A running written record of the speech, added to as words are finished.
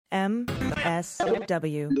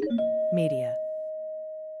MSW Media.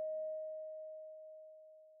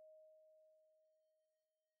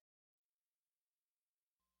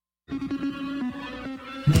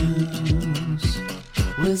 News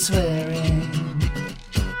with swearing.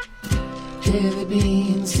 Daily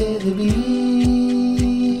beans, daily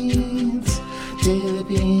beans. Daily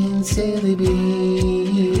beans, daily beans.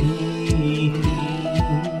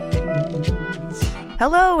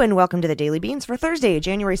 Hello and welcome to the Daily Beans for Thursday,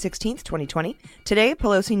 January 16th, 2020. Today,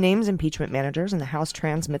 Pelosi names impeachment managers and the House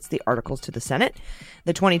transmits the articles to the Senate.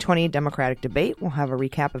 The 2020 Democratic debate, we'll have a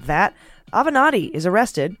recap of that. Avenatti is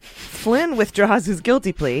arrested. Flynn withdraws his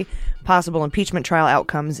guilty plea. Possible impeachment trial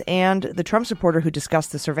outcomes. And the Trump supporter who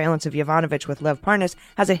discussed the surveillance of Yovanovitch with Lev Parnas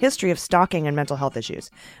has a history of stalking and mental health issues.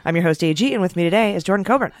 I'm your host, AG, and with me today is Jordan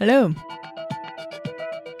Coburn. Hello.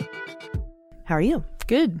 How are you?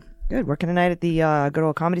 Good. Good. Working tonight at the good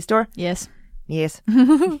old Comedy Store? Yes. Yes.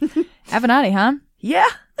 Avenatti, huh? Yeah.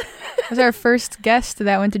 Was our first guest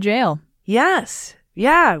that went to jail. Yes.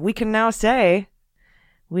 Yeah. We can now say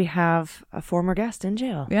we have a former guest in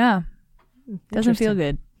jail. Yeah. Doesn't feel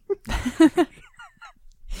good.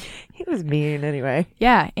 He was mean anyway.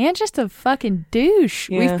 Yeah. And just a fucking douche.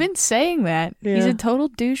 Yeah. We've been saying that. Yeah. He's a total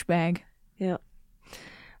douchebag. Yeah.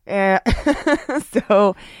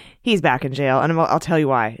 So he's back in jail, and I'll tell you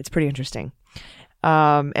why. It's pretty interesting.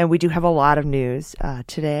 And we do have a lot of news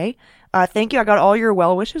today. Thank you. I got all your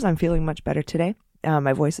well wishes. I'm feeling much better today.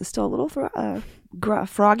 My voice is still a little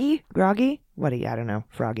froggy, groggy. What I don't know,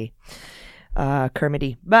 froggy,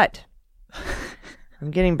 Kermity, but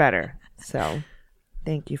I'm getting better. So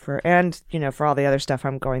thank you for all the other stuff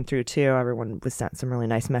I'm going through too. Everyone was sent some really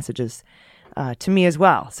nice messages to me as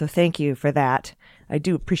well. So thank you for that. I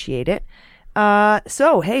do appreciate it.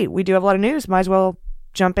 So, hey, we do have a lot of news. Might as well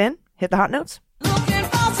jump in, hit the hot notes.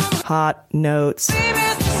 Hot notes.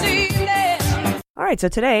 All right, so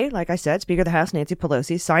today, like I said, Speaker of the House Nancy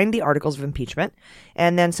Pelosi signed the articles of impeachment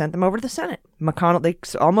and then sent them over to the Senate. McConnell, they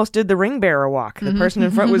almost did the ring bearer walk. The person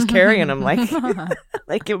in front was carrying them like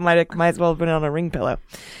it might as well have been on a ring pillow.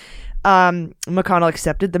 McConnell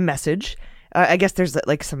accepted the message. I guess there's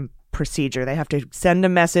like some procedure. They have to send a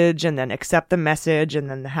message and then accept the message, and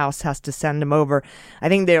then the House has to send them over. I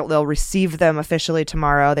think they'll receive them officially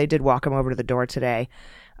tomorrow. They did walk them over to the door today,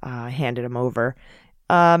 handed them over.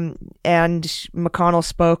 And McConnell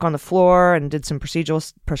spoke on the floor and did some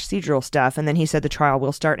procedural stuff, and then he said the trial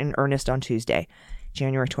will start in earnest on Tuesday,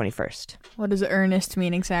 January 21st. What does earnest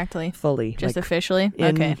mean exactly? Fully. Just like, officially?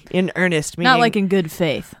 Okay. In earnest. Meaning, not like in good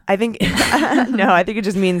faith. I think, no, I think it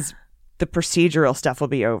just means the procedural stuff will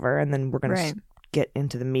be over, and then we're going to get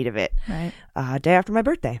into the meat of it. Right. Day after my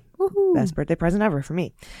birthday. Woohoo. Best birthday present ever for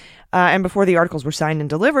me. And before the articles were signed and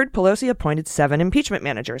delivered, Pelosi appointed 7 impeachment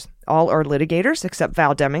managers. All are litigators, except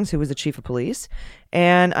Val Demings, who was the chief of police.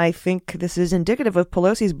 And I think this is indicative of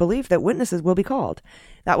Pelosi's belief that witnesses will be called.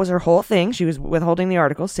 That was her whole thing. She was withholding the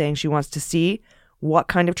articles, saying she wants to see what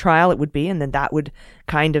kind of trial it would be, and then that would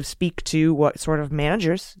kind of speak to what sort of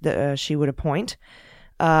managers that she would appoint.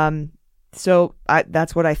 So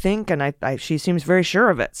that's what I think, and she seems very sure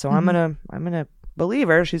of it. So I'm gonna believe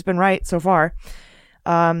her. She's been right so far.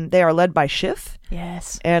 They are led by Schiff,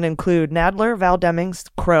 yes, and include Nadler, Val Demings,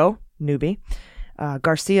 Crow, newbie,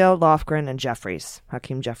 Garcia, Lofgren, and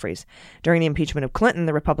Hakeem Jeffries. During the impeachment of Clinton,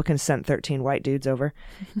 the Republicans sent 13 white dudes over,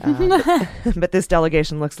 but this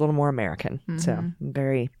delegation looks a little more American, so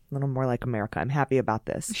a little more like America. I'm happy about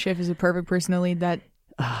this. Schiff is a perfect person to lead that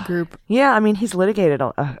group. Yeah, I mean, he's litigated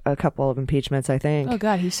a couple of impeachments, I think. Oh,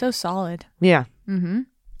 God, he's so solid. Yeah. Mm-hmm.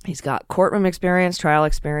 He's got courtroom experience, trial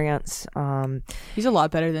experience. He's a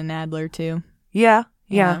lot better than Nadler, too. Yeah.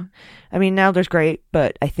 I mean, Nadler's great,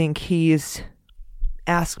 but I think he's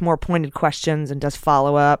asked more pointed questions and does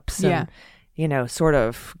follow-ups and, sort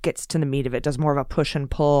of gets to the meat of it, does more of a push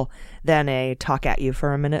and pull than a talk at you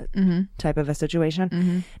for a minute type of a situation.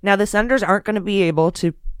 Mm-hmm. Now, the senators aren't going to be able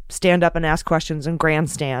to stand up and ask questions and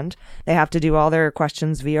grandstand. They have to do all their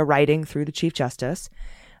questions via writing through the Chief Justice.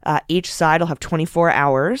 Each side will have 24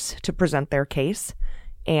 hours to present their case,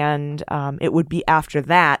 and it would be after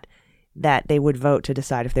that they would vote to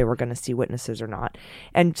decide if they were going to see witnesses or not.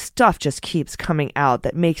 And stuff just keeps coming out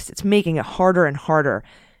that it's making it harder and harder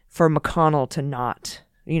for McConnell to not,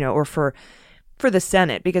 or for the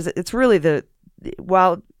Senate, because it's really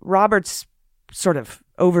while Roberts sort of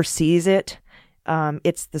oversees it,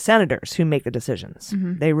 it's the senators who make the decisions.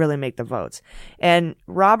 Mm-hmm. They really make the votes. And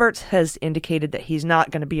Roberts has indicated that he's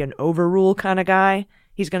not going to be an overrule kind of guy.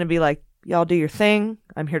 He's going to be like, y'all do your thing.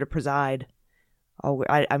 I'm here to preside.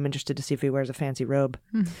 I'm interested to see if he wears a fancy robe,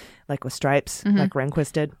 like with stripes, like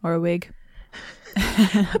Rehnquist did. Or a wig.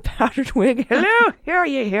 A powdered wig. Hello, hear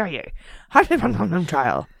ye.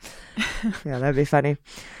 Trial. Yeah, that'd be funny.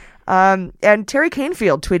 And Terry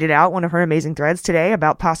Canfield tweeted out one of her amazing threads today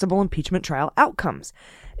about possible impeachment trial outcomes.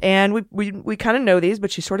 And we kind of know these,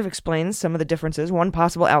 but she sort of explains some of the differences. One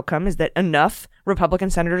possible outcome is that enough Republican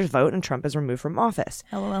senators vote and Trump is removed from office.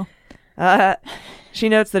 LOL. She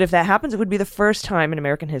notes that if that happens, it would be the first time in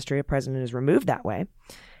American history a president is removed that way.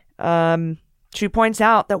 She points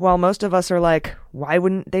out that while most of us are like, why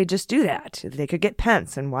wouldn't they just do that? They could get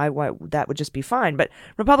Pence, and why that would just be fine. But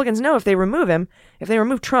Republicans know if they remove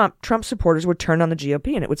Trump, Trump supporters would turn on the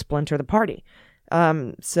GOP and it would splinter the party.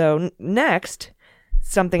 So next,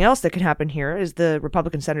 something else that could happen here is the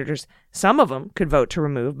Republican senators, some of them could vote to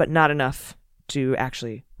remove, but not enough to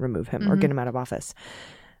actually remove him or get him out of office.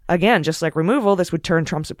 Again, just like removal, this would turn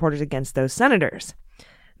Trump supporters against those senators.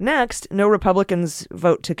 Next, no Republicans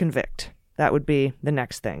vote to convict. That would be the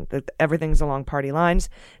next thing. Everything's along party lines.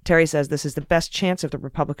 Terry says this is the best chance if the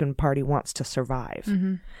Republican Party wants to survive.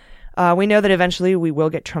 We know that eventually we will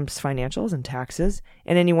get Trump's financials and taxes,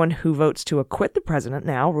 and anyone who votes to acquit the president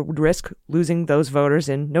now would risk losing those voters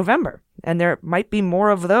in November. And there might be more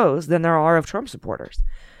of those than there are of Trump supporters.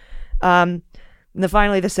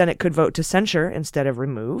 Finally, the Senate could vote to censure instead of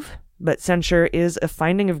remove. But censure is a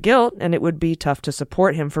finding of guilt, and it would be tough to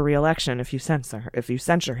support him for re-election if you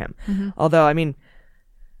censure him. Although, I mean,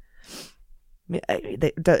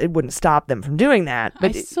 it wouldn't stop them from doing that.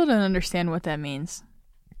 But I still don't understand what that means.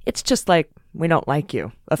 It's just like, we don't like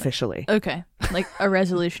you officially. Okay. Like a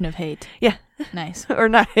resolution of hate. Yeah. Nice. Or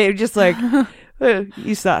not hate, just like,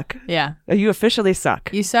 you suck. Yeah. You officially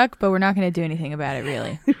suck. You suck, but we're not going to do anything about it,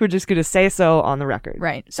 really. We're just going to say so on the record.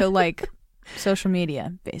 Right. So, like, social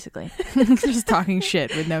media, basically. Just talking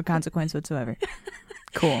shit with no consequence whatsoever.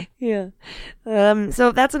 Cool. Yeah.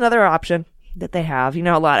 So that's another option that they have. You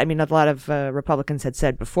know, a lot of Republicans had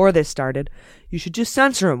said before this started, you should just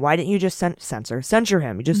censor him. Why didn't you just censure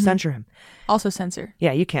him? You just censure him. Also censor.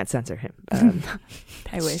 Yeah, you can't censor him.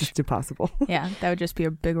 I wish. It's just impossible. Yeah, that would just be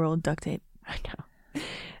a big roll of duct tape. I know.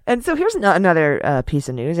 And so here's another piece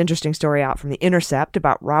of news. Interesting story out from The Intercept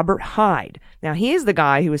about Robert Hyde. Now, he is the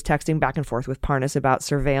guy who was texting back and forth with Parnas about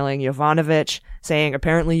surveilling Yovanovitch, saying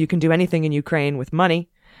apparently you can do anything in Ukraine with money,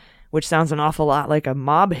 which sounds an awful lot like a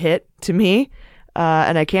mob hit to me.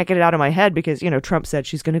 And I can't get it out of my head because, Trump said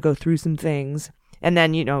she's going to go through some things. And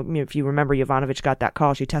then, if you remember, Yovanovitch got that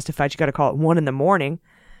call. She testified she got a call at 1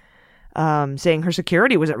 a.m, saying her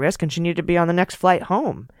security was at risk and she needed to be on the next flight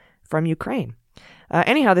home from Ukraine.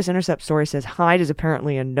 Anyhow, this Intercept story says Hyde is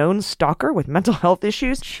apparently a known stalker with mental health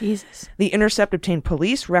issues. Jesus. The Intercept obtained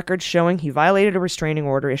police records showing he violated a restraining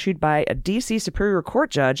order issued by a D.C. Superior Court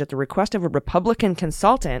judge at the request of a Republican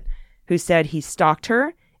consultant who said he stalked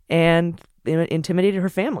her and intimidated her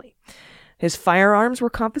family. His firearms were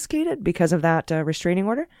confiscated because of that restraining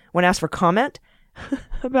order. When asked for comment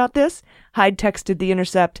about this, Hyde texted The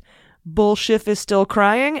Intercept, "Bullshiff is still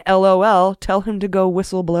crying, LOL, tell him to go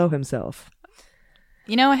whistle blow himself."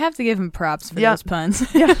 I have to give him props for those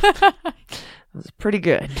puns. Yeah. It was pretty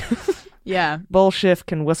good. Yeah. Bullshiff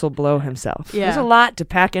can whistle blow himself. Yeah. There's a lot to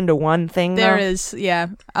pack into one thing, There though. is, yeah.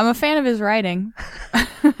 I'm a fan of his writing.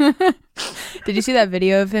 Did you see that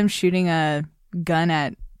video of him shooting a gun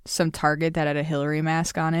at some Target that had a Hillary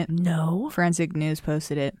mask on it? No. Forensic News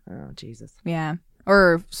posted it. Oh, Jesus. Yeah.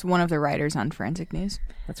 Or one of the writers on Forensic News.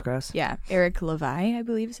 That's gross. Yeah. Eric Levi, I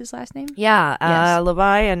believe is his last name. Yeah. Yes.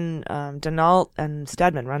 Levi and Denault and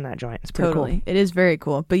Stedman run that joint. It's pretty Totally. cool. It is very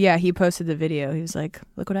cool. But yeah, he posted the video. He was like,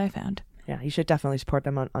 look what I found. Yeah, you should definitely support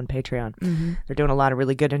them on Patreon. Mm-hmm. They're doing a lot of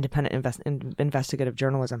really good independent investigative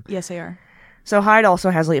journalism. Yes, they are. So Hyde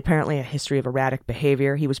also has apparently a history of erratic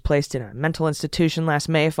behavior. He was placed in a mental institution last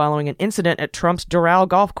May following an incident at Trump's Doral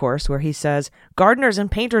golf course where he says gardeners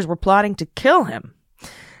and painters were plotting to kill him.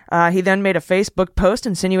 He then made a Facebook post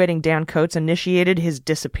insinuating Dan Coates initiated his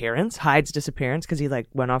disappearance, Hyde's disappearance, because he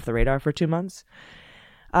went off the radar for 2 months.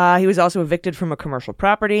 He was also evicted from a commercial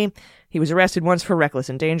property. He was arrested once for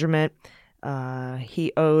reckless endangerment.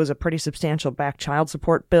 He owes a pretty substantial back child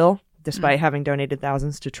support bill, despite having donated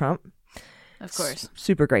thousands to Trump. Of course.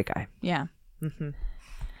 Super great guy. Yeah. Mm-hmm.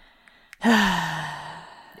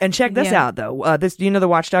 And check this out, though. The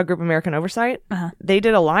watchdog group American Oversight? Uh-huh. They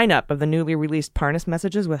did a lineup of the newly released Parnas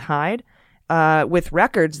messages with Hyde, with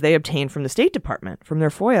records they obtained from the State Department, from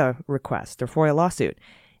their FOIA request, their FOIA lawsuit.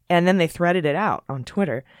 And then they threaded it out on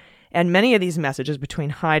Twitter. And many of these messages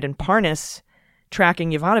between Hyde and Parnas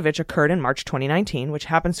tracking Yovanovitch occurred in March 2019, which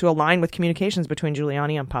happens to align with communications between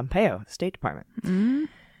Giuliani and Pompeo, the State Department. Mm-hmm.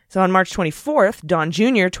 So on March 24th, Don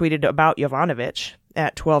Jr. tweeted about Yovanovitch,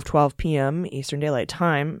 at 12:12 p.m. Eastern Daylight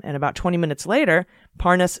Time, and about 20 minutes later,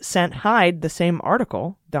 Parnas sent Hyde the same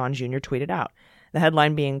article Don Jr. tweeted out, the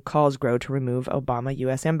headline being "Calls Grow to Remove Obama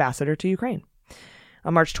U.S. Ambassador to Ukraine."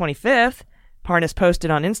 On March 25th, Parnas posted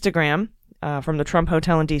on Instagram from the Trump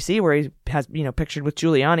Hotel in D.C., where he has, pictured with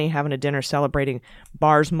Giuliani having a dinner celebrating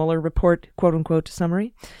Barr's Mueller report, quote-unquote,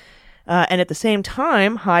 summary. And at the same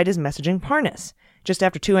time, Hyde is messaging Parnas, just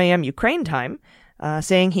after 2 a.m. Ukraine time,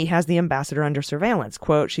 saying he has the ambassador under surveillance.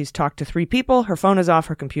 Quote, "She's talked to 3 people, her phone is off,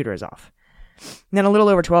 her computer is off." And then a little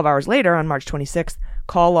over 12 hours later, on March 26th,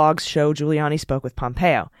 call logs show Giuliani spoke with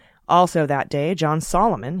Pompeo. Also that day, John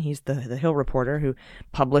Solomon, he's the Hill reporter who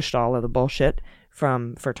published all of the bullshit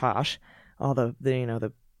from Firtash, all the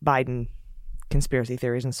Biden conspiracy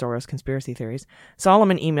theories and Soros conspiracy theories.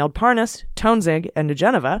 Solomon emailed Parnas, Tonzig, and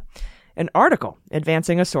Geneva an article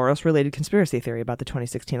advancing a Soros-related conspiracy theory about the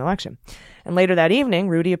 2016 election. And later that evening,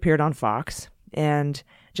 Rudy appeared on Fox, and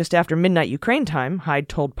just after midnight Ukraine time, Hyde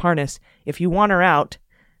told Parnas, if you want her out,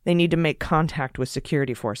 they need to make contact with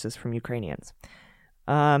security forces from Ukrainians.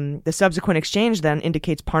 The subsequent exchange then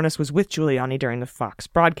indicates Parnas was with Giuliani during the Fox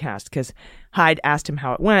broadcast, because Hyde asked him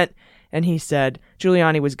how it went, and he said,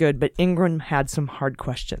 Giuliani was good, but Ingram had some hard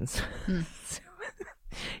questions.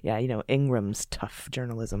 Yeah, Ingram's tough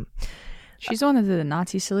journalism. She's the one that did the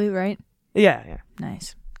Nazi salute, right? Yeah.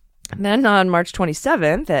 Nice. And then on March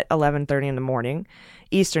 27th at 11:30 in the morning,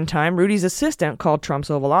 Eastern Time, Rudy's assistant called Trump's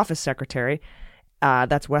Oval Office secretary,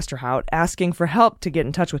 that's Westerhout, asking for help to get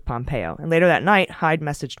in touch with Pompeo. And later that night, Hyde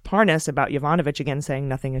messaged Parnas about Yovanovitch again, saying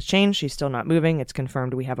nothing has changed. She's still not moving. It's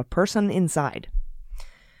confirmed we have a person inside.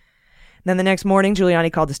 Then the next morning,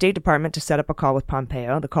 Giuliani called the State Department to set up a call with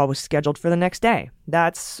Pompeo. The call was scheduled for the next day.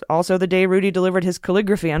 That's also the day Rudy delivered his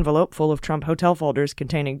calligraphy envelope full of Trump hotel folders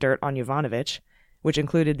containing dirt on Yovanovitch, which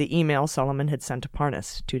included the email Solomon had sent to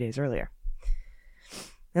Parnas 2 days earlier.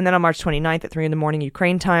 And then on March 29th at 3 in the morning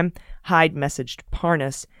Ukraine time, Hyde messaged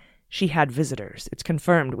Parnas, she had visitors. It's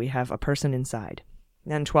confirmed we have a person inside.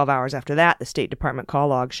 Then 12 hours after that, the State Department call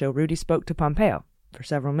logs show Rudy spoke to Pompeo for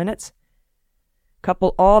several minutes.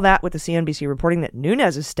 Couple all that with the CNBC reporting that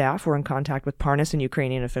Nunes's staff were in contact with Parnas and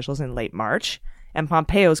Ukrainian officials in late March, and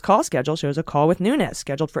Pompeo's call schedule shows a call with Nunes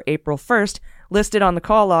scheduled for April 1st, listed on the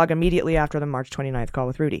call log immediately after the March 29th call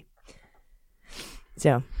with Rudy.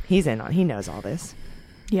 So he's in on, he knows all this.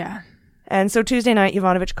 Yeah. And so Tuesday night,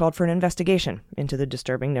 Yovanovitch called for an investigation into the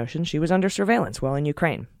disturbing notion she was under surveillance while in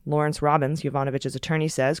Ukraine. Lawrence Robbins, Yovanovitch's attorney,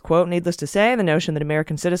 says, quote, needless to say, the notion that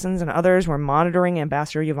American citizens and others were monitoring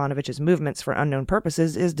Ambassador Yovanovitch's movements for unknown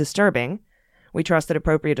purposes is disturbing. We trust that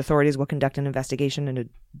appropriate authorities will conduct an investigation and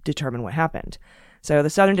determine what happened. So the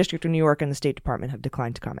Southern District of New York and the State Department have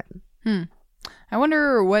declined to comment. I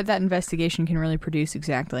wonder what that investigation can really produce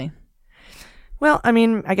exactly. Well, I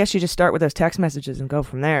mean, I guess you just start with those text messages and go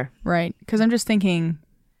from there. Right. Because I'm just thinking,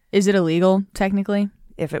 is it illegal, technically?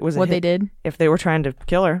 If it was what they did? If they were trying to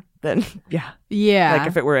kill her, then yeah. Yeah. Like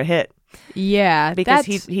if it were a hit. Yeah. Because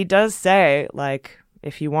he does say, like,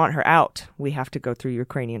 if you want her out, we have to go through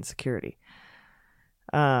Ukrainian security.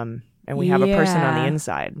 And we have a person on the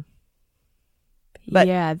inside.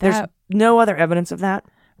 But there's no other evidence of that.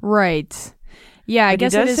 Right. Yeah, I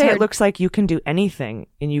guess he does say it looks like you can do anything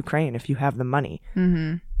in Ukraine if you have the money.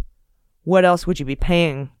 Mm-hmm. What else would you be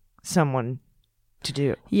paying someone to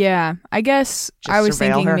do? Yeah, I guess I was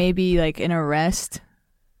thinking her? maybe like an arrest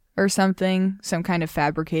or something, some kind of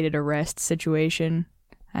fabricated arrest situation.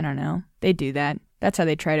 I don't know. They do that. That's how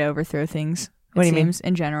they try to overthrow things. What do you mean?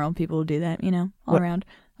 In general, people do that, all around.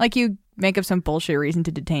 Like you make up some bullshit reason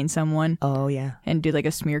to detain someone. Oh, yeah. And do like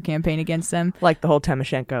a smear campaign against them. Like the whole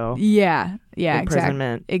Timoshenko. Yeah,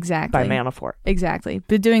 imprisonment exactly. By Manafort. Exactly.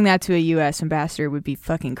 But doing that to a U.S. ambassador would be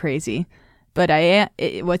fucking crazy. But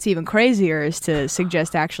what's even crazier is to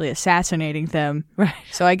suggest actually assassinating them. Right.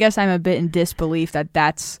 So I guess I'm a bit in disbelief that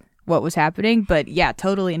that's what was happening. But yeah,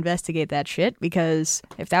 totally investigate that shit, because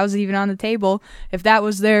if that was even on the table, if that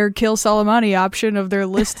was their kill Soleimani option of their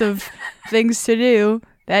list of things to do,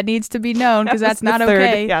 that needs to be known, because that's not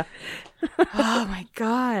okay. Yeah. Oh my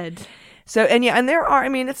God. So, and there are, I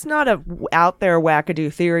mean, it's not a out there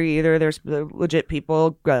wackadoo theory either. There's legit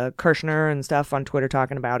people, Kirshner and stuff on Twitter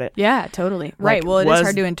talking about it. Yeah, totly. Right. Well, it is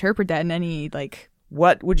hard to interpret that in any, like,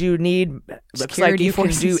 what would you need? Looks like you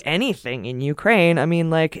can do anything in Ukraine. I mean,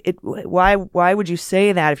 like, why would you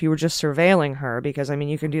say that if you were just surveilling her? Because, I mean,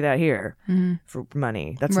 you can do that here for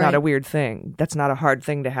money. That's not a weird thing. That's not a hard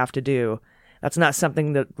thing to have to do. That's not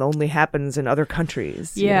something that only happens in other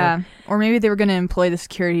countries. Yeah. Or maybe they were going to employ the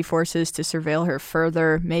security forces to surveil her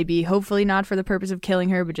further. Maybe, hopefully not for the purpose of killing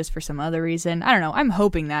her, but just for some other reason. I don't know. I'm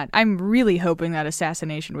hoping that. I'm really hoping that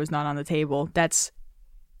assassination was not on the table. That's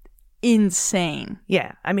insane.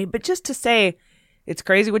 Yeah. I mean, but just to say it's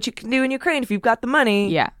crazy what you can do in Ukraine if you've got the money.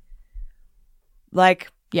 Yeah.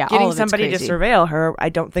 Like, all getting of it's somebody to crazy. surveil her, I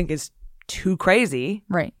don't think is too crazy.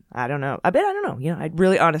 Right. I don't know. I don't know. You know, I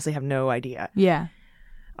really honestly have no idea. Yeah.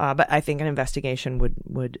 But I think an investigation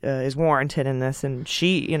would is warranted in this. And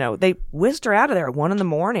she, you know, they whisked her out of there at 1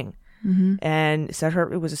 a.m. and said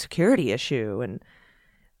it was a security issue. And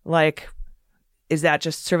like, is that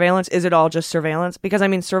just surveillance? Is it all just surveillance? Because I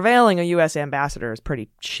mean, surveilling a U.S. ambassador is pretty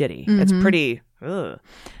shitty. It's pretty. Ugh.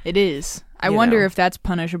 It is. I wonder if that's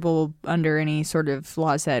punishable under any sort of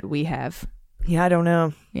laws that we have. Yeah, I don't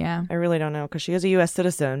know. Yeah. I really don't know, because she is a U.S.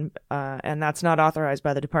 citizen, and that's not authorized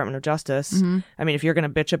by the Department of Justice. I mean, if you're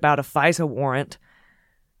going to bitch about a FISA warrant,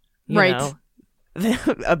 you know,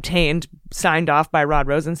 obtained, signed off by Rod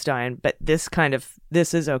Rosenstein, but this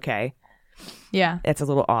is okay. Yeah. It's a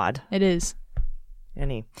little odd. It is.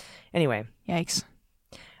 Anyway. Yikes.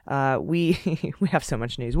 We have so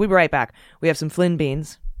much news. We'll be right back. We have some Flynn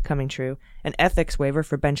beans coming true, an ethics waiver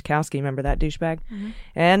for Benchkowski, remember that douchebag?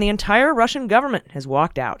 And the entire Russian government has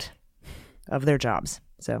walked out of their jobs.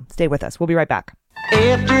 So stay with us. We'll be right back.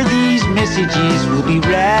 After these messages, we'll be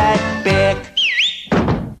right back.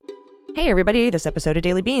 Hey everybody, this episode of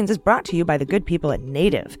Daily Beans is brought to you by the good people at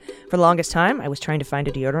Native. For the longest time, I was trying to find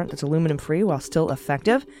a deodorant that's aluminum free while still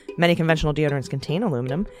effective. Many conventional deodorants contain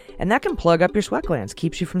aluminum, and that can plug up your sweat glands,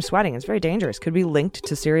 keeps you from sweating. It's very dangerous, could be linked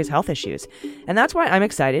to serious health issues. And that's why I'm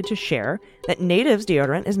excited to share that Native's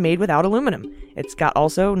deodorant is made without aluminum. It's got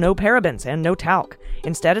also no parabens and no talc.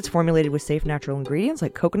 Instead, it's formulated with safe natural ingredients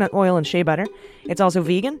like coconut oil and shea butter. It's also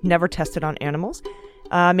vegan, never tested on animals.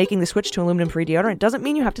 Making the switch to aluminum-free deodorant doesn't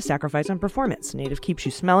mean you have to sacrifice on performance. Native keeps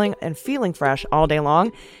you smelling and feeling fresh all day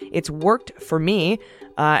long. It's worked for me,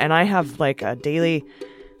 and I have like a daily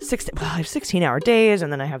I have 16-hour days,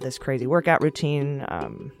 and then I have this crazy workout routine,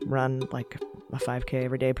 run like a 5K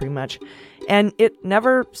every day pretty much, and it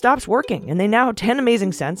never stops working. And they now have 10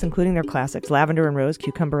 amazing scents, including their classics, lavender and rose,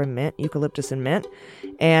 cucumber and mint, eucalyptus and mint,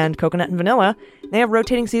 and coconut and vanilla. They have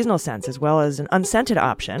rotating seasonal scents, as well as an unscented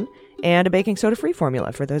option, and a baking soda-free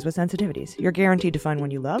formula for those with sensitivities. You're guaranteed to find one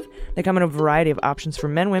you love. They come in a variety of options for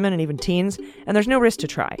men, women, and even teens, and there's no risk to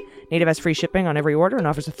try. Native has free shipping on every order and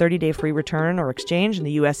offers a 30-day free return or exchange in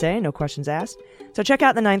the USA, no questions asked. So check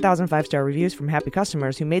out the 9,000 5-star reviews from happy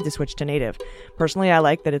customers who made the switch to Native. Personally, I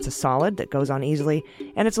like that it's a solid that goes on easily,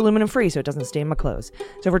 and it's aluminum-free so it doesn't stain my clothes.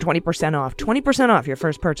 So for 20% off your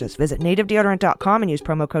first purchase, visit nativedeodorant.com and use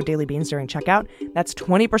promo code DailyBeans during checkout. That's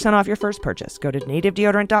 20% off your first purchase. Go to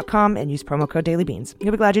nativedeodorant.com and use promo code DailyBeans.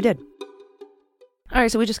 You'll be glad you did. All right,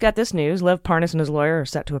 so we just got this news. Lev Parnas and his lawyer are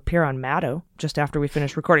set to appear on Maddow just after we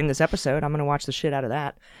finish recording this episode. I'm going to watch the shit out of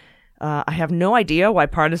that. I have no idea why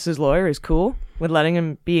Parnas' lawyer is cool with letting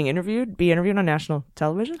him be interviewed on national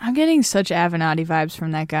television. I'm getting such Avenatti vibes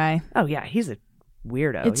from that guy. Oh, yeah, he's a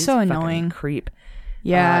weirdo. It's He's so a fucking annoying. creep.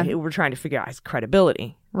 Yeah. We're trying to figure out his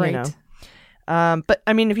credibility. Right. You know? But,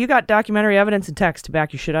 I mean, if you got documentary evidence and text to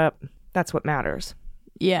back your shit up, that's what matters.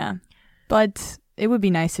 Yeah. But it would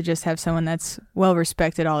be nice to just have someone that's well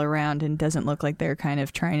respected all around and doesn't look like they're kind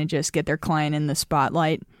of trying to just get their client in the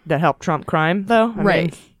spotlight. That helped trump crime, though? I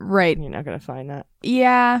mean, right. You're not going to find that.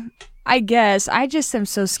 Yeah, I guess. I just am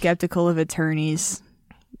so skeptical of attorneys,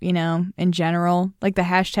 you know, in general. Like the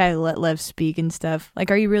hashtag let Lev speak and stuff.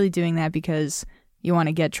 Like, are you really doing that because you want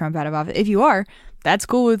to get Trump out of office? If you are, that's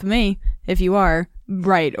cool with me. If you are,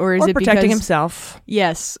 right. Or is it protecting because, himself.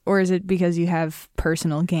 Yes. Or is it because you have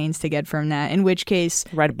personal gains to get from that? In which case,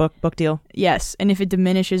 Write a book deal. Yes. And if it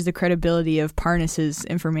diminishes the credibility of Parnas's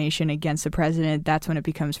information against the president, that's when it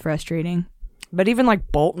becomes frustrating. But even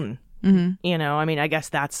like Bolton, you know, I mean, I guess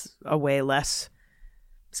that's a way less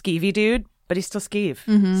skeevy dude, but he's still skeev.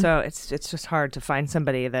 So it's just hard to find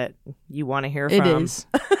somebody that you want to hear from. It is.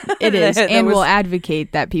 It is. And will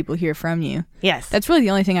advocate that people hear from you. Yes. That's really the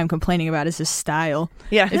only thing I'm complaining about is his style.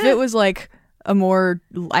 Yeah. If it was like a more,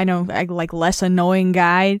 I know, like less annoying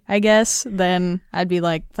guy, I guess, then I'd be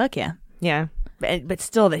like, fuck yeah. Yeah. But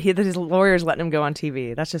still, that his lawyer's letting him go on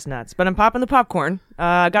TV. That's just nuts. But I'm popping the popcorn.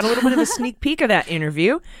 Got a little bit of a sneak peek of that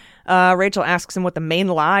interview. Rachel asks him what the main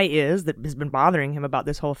lie is that has been bothering him about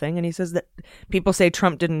this whole thing. And he says that people say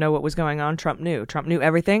Trump didn't know what was going on. Trump knew. Trump knew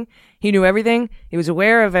everything. He knew everything. He was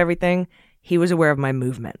aware of everything. He was aware of my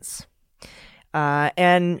movements.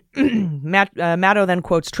 And Maddow then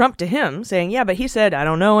quotes Trump to him saying, yeah, but he said, I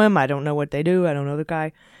don't know him. I don't know what they do. I don't know the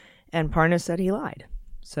guy. And Parnas said he lied.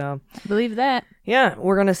 So I believe that. Yeah,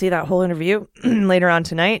 we're going to see that whole interview later on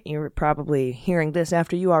tonight. You're probably hearing this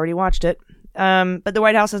after you already watched it. But the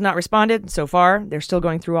White House has not responded so far. They're still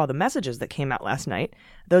going through all the messages that came out last night.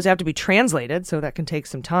 Those have to be translated, so that can take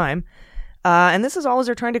some time. And this is all as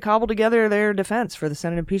they're trying to cobble together their defense for the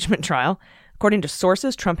Senate impeachment trial. According to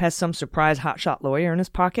sources, Trump has some surprise hotshot lawyer in his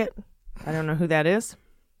pocket. I don't know who that is.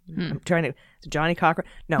 I'm trying to... Johnny Cochran?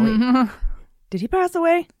 No, wait. Did he pass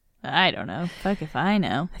away? I don't know. Fuck if I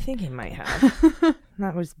know. I think he might have.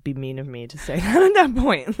 That would be mean of me to say that at that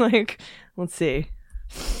point. Like, let's see.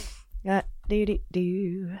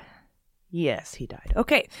 Yes, he died.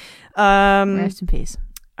 Okay. Rest in peace.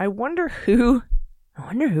 I wonder who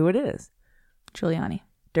it is. Giuliani.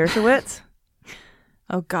 Dershowitz?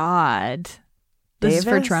 Oh, God. This is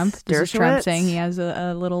for Davis? Trump? This is Trump Dershowitz? saying he has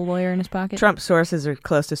a little lawyer in his pocket? Trump sources are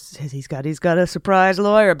closest. He's got a surprise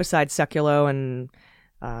lawyer besides Sekulow and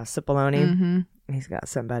Cipollone. Mm-hmm. He's got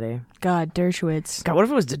somebody. God, Dershowitz. God, what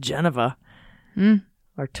if it was DeGeneva?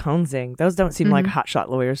 Or Tonzing? Those don't seem like hotshot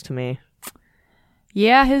lawyers to me.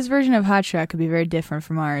 Yeah, his version of hotshot could be very different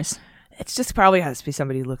from ours. It's just probably has to be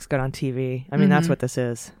somebody who looks good on TV. I mean, that's what this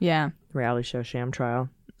is. Yeah. Reality show sham trial.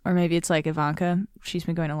 Or maybe it's like Ivanka. She's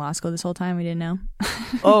been going to law school this whole time. We didn't know.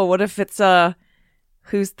 Oh, what if it's what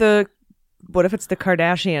if it's the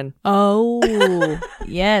Kardashian? Oh,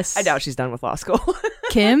 yes. I doubt she's done with law school.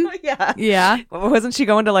 Kim? Yeah. Yeah. Wasn't she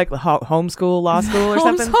going to like homeschool law school or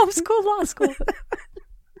something? Homeschool law school.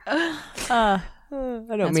 I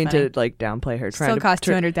don't mean funny. to like downplay her. Still cost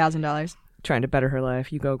 $200,000. Trying to better her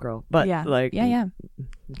life. You go, girl. But Yeah. like, Yeah.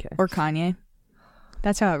 Okay. Or Kanye.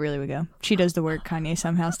 That's how it really would go. She does the work. Kanye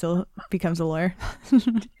somehow still becomes a lawyer.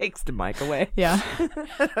 Takes the mic away. Yeah. I'm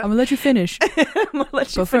going to let you finish. I'm gonna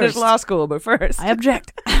let you But finish first. law school, but first. I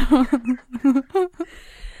object. Okay,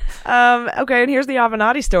 and here's the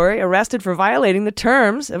Avenatti story. Arrested for violating the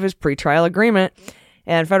terms of his pretrial agreement.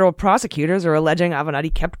 And federal prosecutors are alleging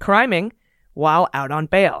Avenatti kept criming while out on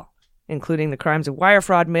bail, including the crimes of wire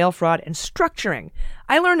fraud, mail fraud, and structuring.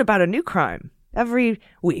 I learned about a new crime every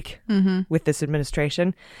week with this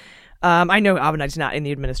administration. I know Avenatti's not in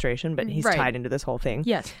the administration, but he's Right. tied into this whole thing.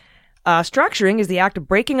 Yes. Structuring is the act of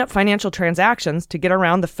breaking up financial transactions to get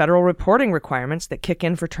around the federal reporting requirements that kick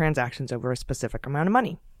in for transactions over a specific amount of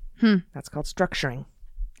money. That's called structuring.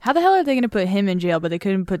 How the hell are they going to put him in jail, but they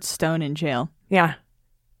couldn't put Stone in jail? Yeah.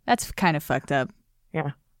 That's kind of fucked up.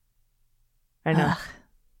 Yeah. I know. Ugh.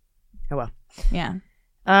 Oh, well. Yeah.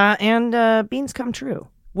 And beans come true.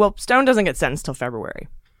 Well, Stone doesn't get sentenced till February.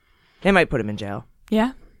 They might put him in jail.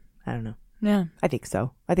 Yeah. I don't know. Yeah. I think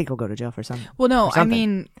so. I think he'll go to jail for something. Well, no, or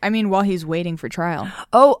something. I mean, while he's waiting for trial.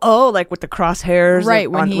 Oh, like with the crosshairs, Right,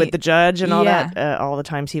 when with the judge and all Yeah. that. All the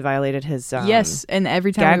times he violated his Yes, and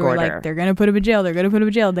every time gag we were order. like, they're gonna put him in jail. They're gonna put him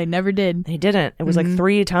in jail. They never did. They didn't. It was like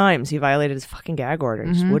 3 times he violated his fucking gag order.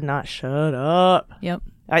 He just would not shut up. Yep.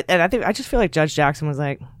 I just feel like Judge Jackson was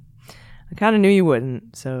like, I kind of knew you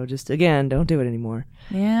wouldn't, so just again, don't do it anymore.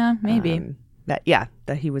 Yeah, maybe. That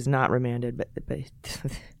he was not remanded, but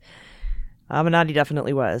Avenatti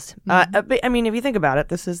definitely was. But, I mean, if you think about it,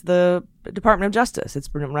 this is the Department of Justice. It's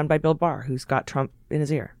run by Bill Barr, who's got Trump in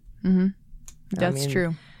his ear. That's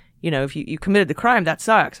true. You know, if you committed the crime, that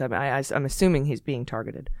sucks. I'm assuming he's being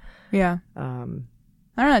targeted. Yeah. I don't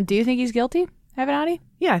know. Do you think he's guilty, Avenatti?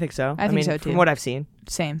 Yeah, I think so. I think so, too. From what I've seen.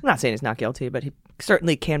 Same. I'm not saying he's not guilty, but he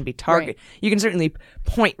certainly can be targeted. Right. You can certainly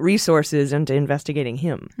point resources into investigating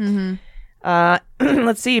him.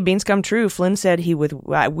 Let's see. Beans come true. Flynn said he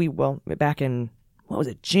back in, what was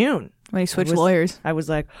it, June? When he switched lawyers. I was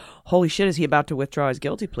like, holy shit, is he about to withdraw his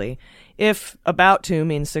guilty plea? If about to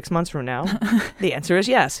means 6 months from now, the answer is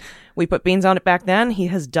yes. We put Beans on it back then. He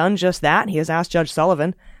has done just that. He has asked Judge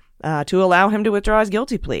Sullivan to allow him to withdraw his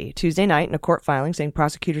guilty plea Tuesday night in a court filing saying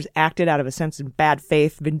prosecutors acted out of a sense of bad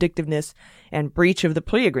faith, vindictiveness, and breach of the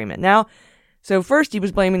plea agreement. Now, so first he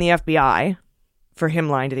was blaming the FBI for him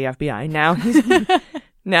lying to the FBI.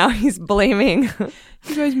 Now he's blaming...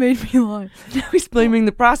 You guys made me lie. Now he's blaming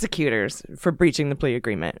the prosecutors for breaching the plea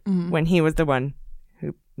agreement when he was the one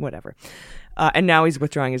who... Whatever. And now he's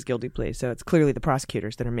withdrawing his guilty plea. So it's clearly the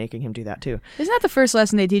prosecutors that are making him do that too. Isn't that the first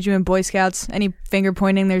lesson they teach you in Boy Scouts? Any finger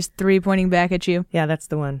pointing, there's 3 pointing back at you. Yeah, that's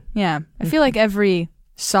the one. Yeah. I feel like every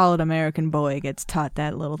solid American boy gets taught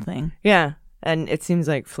that little thing. Yeah. And it seems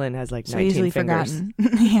like Flynn has like 19 easily fingers. Forgotten.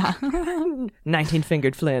 Yeah.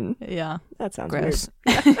 19-fingered Flynn. Yeah. That sounds Gross.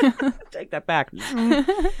 weird. Take that back.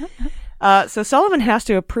 So Sullivan has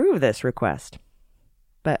to approve this request.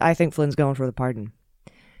 But I think Flynn's going for the pardon.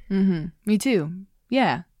 Me too.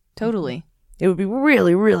 Yeah, totally. It would be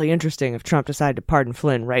really, really interesting if Trump decided to pardon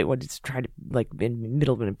Flynn right when he's trying to, like, in the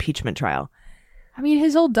middle of an impeachment trial. I mean,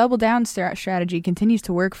 his old double down strategy continues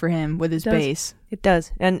to work for him with his base. It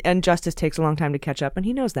does. And justice takes a long time to catch up, and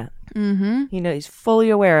he knows that. Mm-hmm. He's fully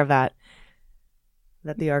aware of that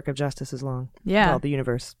the arc of justice is long. Yeah. Well, the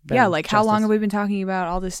universe. Yeah, like how long have we been talking about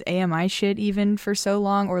all this AMI shit even for so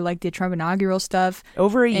long? Or like the Trump inaugural stuff?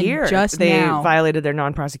 Over a year. They now. violated their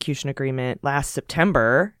non-prosecution agreement last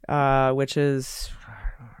September, which is,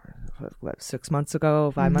 6 months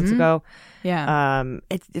ago, 5 months ago. Yeah.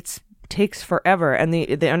 It's takes forever. And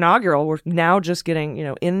the inaugural, we're now just getting,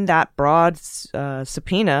 in that broad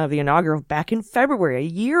subpoena of the inaugural back in February, a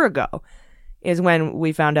year ago, is when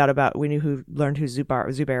we found out learned who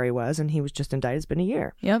Zuberi was, and he was just indicted. It's been a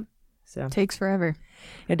year. Yep. So takes forever.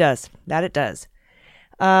 It does. That it does.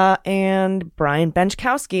 And Brian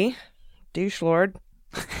Benchkowski, douche lord,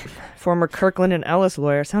 former Kirkland and Ellis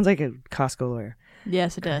lawyer. Sounds like a Costco lawyer.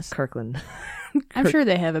 Yes, it does. Kirkland. I'm sure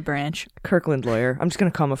they have a branch. Kirkland lawyer. I'm just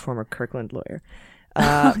going to call him a former Kirkland lawyer.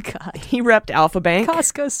 Oh, God. He repped Alpha Bank.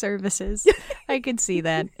 Costco services. I could see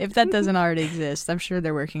that. If that doesn't already exist, I'm sure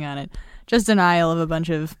they're working on it. Just an aisle of a bunch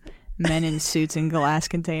of men in suits and glass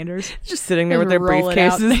containers. Just sitting there with their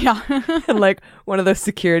briefcases and like one of those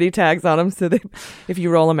security tags on them, so if you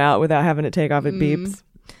roll them out without having to take off, it beeps.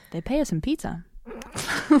 They pay us in pizza.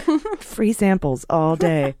 Free samples all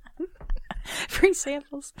day. Free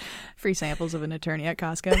samples of an attorney at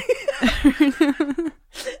Costco.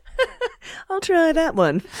 I'll try that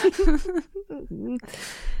one. Oh,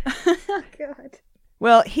 God.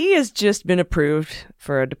 Well, he has just been approved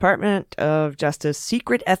for a Department of Justice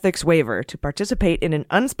secret ethics waiver to participate in an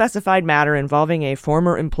unspecified matter involving a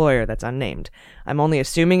former employer that's unnamed. I'm only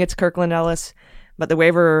assuming it's Kirkland Ellis, but the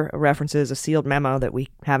waiver references a sealed memo that we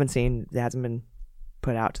haven't seen. It hasn't been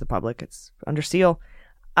put out to the public. It's under seal.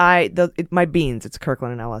 My beans, it's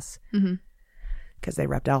Kirkland and Ellis. Mm-hmm. Because they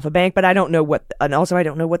repped Alpha Bank, but I don't know I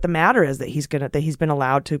don't know what the matter is that he's been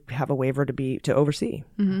allowed to have a waiver to oversee.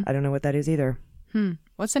 Mm-hmm. I don't know what that is either.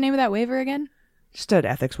 What's the name of that waiver again? Just an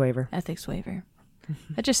ethics waiver. Ethics waiver.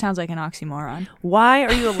 That just sounds like an oxymoron. Why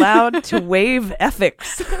are you allowed to waive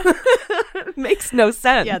ethics? It makes no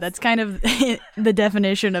sense. Yeah, that's kind of the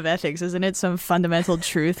definition of ethics, isn't it? Some fundamental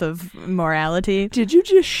truth of morality. Did you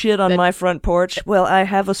just shit on my front porch? Well, I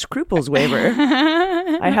have a scruples waiver.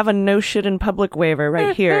 I have a no shit in public waiver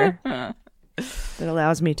right here that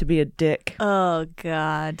allows me to be a dick. Oh,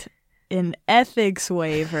 God. An ethics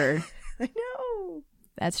waiver. I know.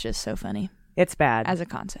 That's just so funny. It's bad. As a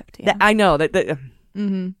concept, yeah. I know. What a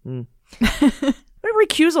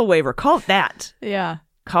recusal waiver. Call it that. Yeah.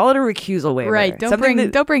 Call it a recusal waiver. Right. Don't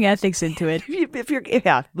bring ethics into it.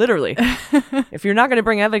 Literally. If you're not going to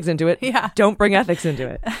bring ethics into it, don't bring ethics into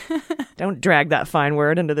it. Don't drag that fine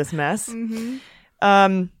word into this mess. Mm-hmm.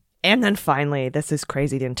 And then finally, this is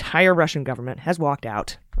crazy. The entire Russian government has walked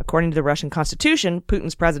out. According to the Russian constitution,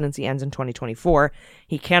 Putin's presidency ends in 2024.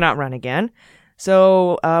 He cannot run again.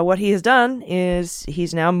 So what he has done is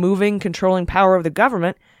he's now moving controlling power of the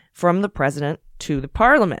government from the president to the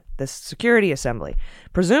parliament, the security assembly,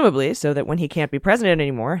 presumably so that when he can't be president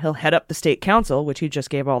anymore, he'll head up the state council, which he just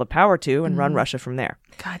gave all the power to, and run Russia from there.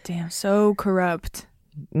 Goddamn, so corrupt.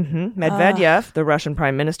 Mm-hmm. Medvedev, the Russian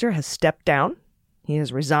prime minister, has stepped down. He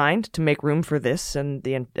has resigned to make room for this and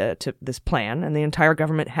to this plan, and the entire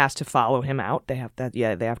government has to follow him out. They have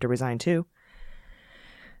to resign too,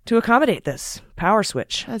 to accommodate this power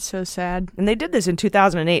switch. That's so sad. And they did this in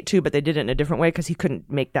 2008 too, but they did it in a different way because he couldn't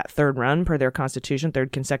make that third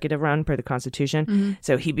consecutive run per the constitution. Mm-hmm.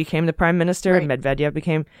 So he became the prime minister, and Medvedev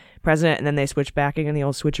became president, and then they switched back again, the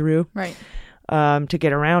old switcheroo, right? To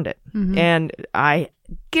get around it. Mm-hmm. And I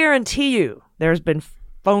guarantee you, there's been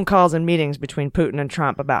phone calls and meetings between Putin and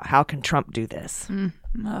Trump about how can Trump do this.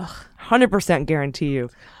 100% guarantee you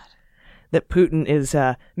that Putin is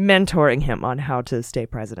mentoring him on how to stay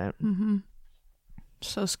president. Mm-hmm.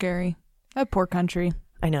 So scary. That poor country.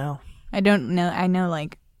 I know. I know,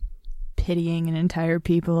 like, pitying an entire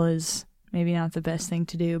people is maybe not the best thing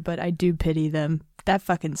to do, but I do pity them. That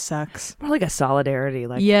fucking sucks. More like a solidarity.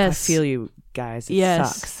 Like, yes. I feel you guys. It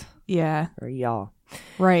sucks. Yeah. Or y'all.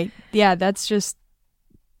 Right. Yeah, that's just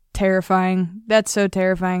terrifying. That's so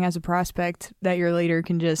terrifying as a prospect that your leader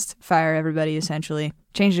can just fire everybody, essentially.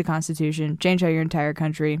 Change the constitution, change how your entire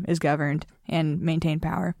country is governed, and maintain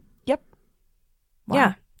power. Yep. Wow.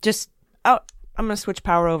 Yeah. Just, I'm going to switch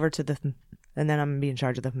power over to them, and then I'm going to be in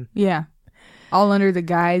charge of them. Yeah. All under the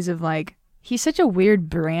guise of, like, he's such a weird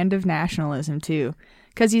brand of nationalism, too.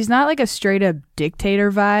 Because he's not, like, a straight-up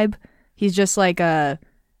dictator vibe. He's just like I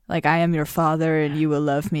am your father and you will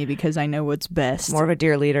love me because I know what's best. More of a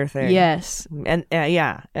dear leader thing. Yes. And,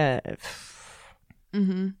 yeah.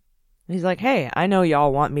 Mm-hmm. And he's like, hey, I know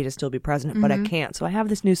y'all want me to still be president, but I can't. So I have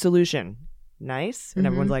this new solution. Nice. And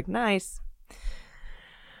everyone's like, nice.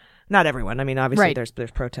 Not everyone. I mean, obviously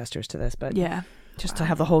there's protesters to this, but just to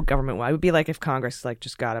have the whole government. It would be like if Congress like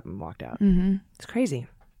just got up and walked out. It's crazy.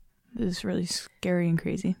 This is really scary and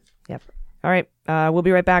crazy. Yep. All right. We'll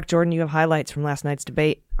be right back. Jordan, you have highlights from last night's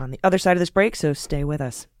debate on the other side of this break, so stay with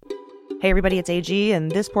us. Hey everybody, it's AG,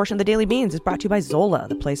 and this portion of the Daily Beans is brought to you by Zola,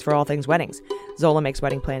 the place for all things weddings. Zola makes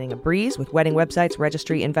wedding planning a breeze with wedding websites,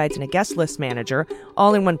 registry, invites, and a guest list manager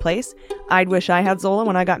all in one place. I'd wish I had Zola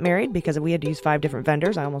when I got married because we had to use 5 different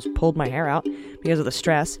vendors. I almost pulled my hair out because of the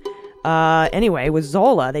stress. Anyway, with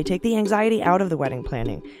Zola, they take the anxiety out of the wedding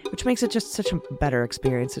planning, which makes it just such a better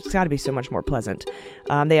experience. It's got to be so much more pleasant.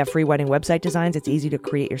 They have free wedding website designs. It's easy to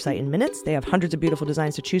create your site in minutes. They have hundreds of beautiful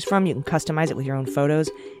designs to choose from. You can customize it with your own photos,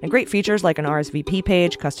 and great features like an RSVP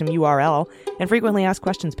page, custom URL, and frequently asked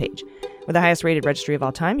questions page. With the highest rated registry of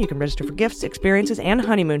all time, you can register for gifts, experiences, and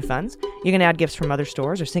honeymoon funds. You can add gifts from other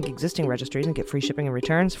stores or sync existing registries and get free shipping and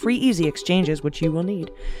returns, free easy exchanges, which you will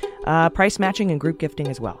need, price matching and group gifting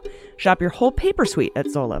as well. Shop your whole paper suite at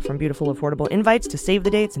Zola, from beautiful affordable invites to save the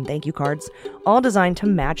dates and thank you cards, all designed to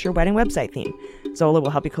match your wedding website theme. Zola will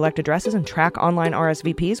help you collect addresses and track online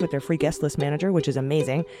RSVPs with their free guest list manager, which is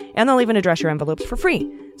amazing, and they'll even address your envelopes for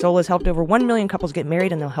free. Zola has helped over 1 million couples get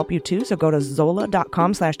married, and they'll help you too, so go to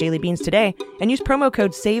zola.com/dailybeans today and use promo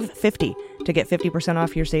code SAVE50 to get 50%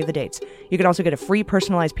 off your Save the Dates. You can also get a free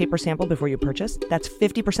personalized paper sample before you purchase. That's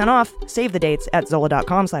 50% off Save the Dates at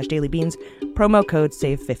zola.com/dailybeans, promo code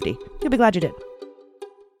SAVE50. You'll be glad you did.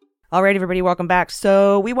 All right, everybody, welcome back.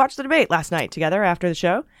 So we watched the debate last night together after the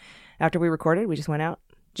show. After we recorded, we just went out,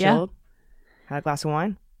 chilled, had a glass of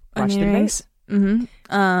wine, watched the debate.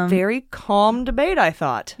 Very calm debate, I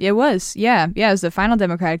thought. It was, yeah. It was the final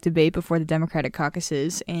Democratic debate before the Democratic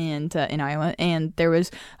caucuses and in Iowa, and there was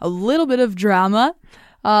a little bit of drama,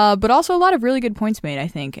 but also a lot of really good points made, I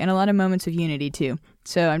think, and a lot of moments of unity, too.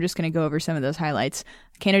 So I'm just going to go over some of those highlights.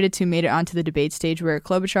 Candidates who made it onto the debate stage were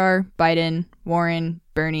Klobuchar, Biden, Warren,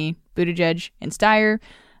 Bernie, Buttigieg, and Steyer,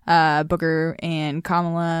 Booker, and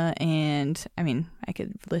Kamala, and, I mean, I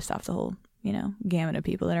could list off the whole gamut of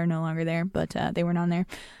people that are no longer there, but they weren't on there.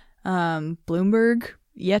 Bloomberg,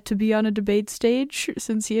 yet to be on a debate stage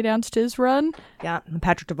since he announced his run. Yeah,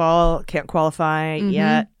 Patrick Duvall can't qualify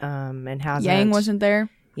yet, and hasn't. Yang wasn't there.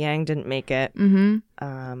 Yang didn't make it.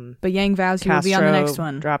 But Yang vows he will be on the next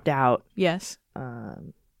one. Dropped out. Yes.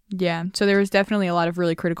 Yeah, so there was definitely a lot of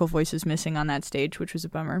really critical voices missing on that stage, which was a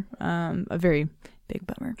bummer. A very big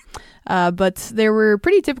bummer. But there were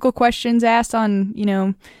pretty typical questions asked on,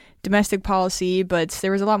 domestic policy, but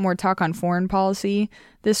there was a lot more talk on foreign policy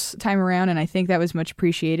this time around, and I think that was much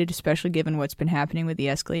appreciated, especially given what's been happening with the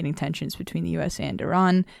escalating tensions between the U.S. and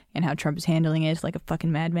Iran and how Trump is handling it like a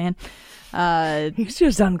fucking madman. He's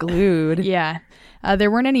just unglued. Yeah.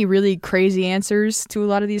 There weren't any really crazy answers to a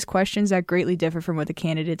lot of these questions that greatly differ from what the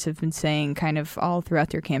candidates have been saying kind of all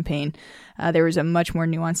throughout their campaign. There was a much more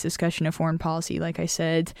nuanced discussion of foreign policy, like I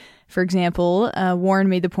said. For example, Warren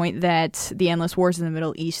made the point that the endless wars in the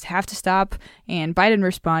Middle East have to stop, and Biden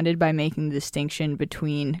responded by making the distinction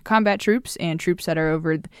between combat troops and troops that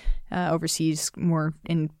are overseas more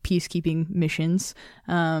in peacekeeping missions.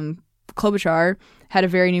 Klobuchar had a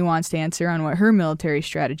very nuanced answer on what her military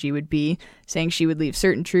strategy would be, saying she would leave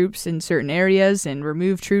certain troops in certain areas and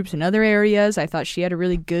remove troops in other areas. I thought she had a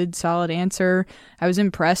really good, solid answer. I was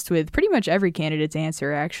impressed with pretty much every candidate's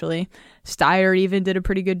answer, actually. Steyer even did a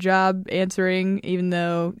pretty good job answering, even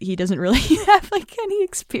though he doesn't really have any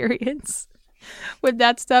experience with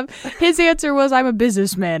that stuff. His answer was, I'm a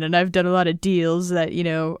businessman and I've done a lot of deals that,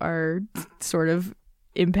 are sort of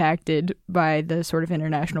impacted by the sort of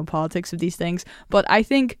international politics of these things. But I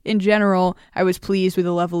think in general, I was pleased with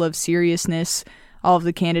the level of seriousness all of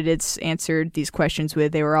the candidates answered these questions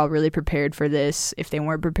with. They were all really prepared for this. If they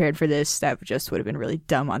weren't prepared for this, that just would have been really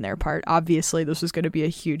dumb on their part. Obviously, this was going to be a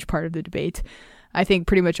huge part of the debate. I think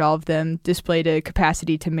pretty much all of them displayed a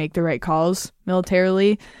capacity to make the right calls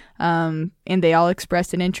militarily, and they all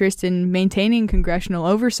expressed an interest in maintaining congressional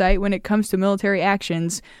oversight when it comes to military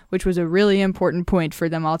actions, which was a really important point for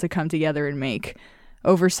them all to come together and make.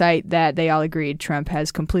 Oversight that they all agreed Trump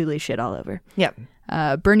has completely shit all over. Yep.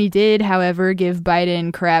 Bernie did, however, give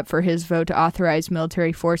Biden crap for his vote to authorize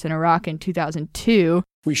military force in Iraq in 2002.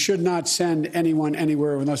 We should not send anyone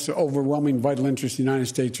anywhere unless the overwhelming vital interests of the United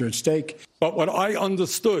States are at stake. But what I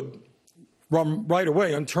understood from right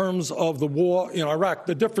away in terms of the war in Iraq,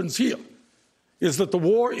 the difference here is that the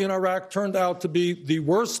war in Iraq turned out to be the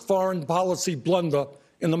worst foreign policy blunder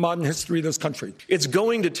in the modern history of this country. It's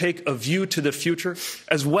going to take a view to the future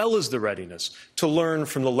as well as the readiness to learn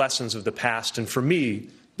from the lessons of the past. And for me,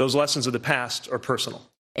 those lessons of the past are personal.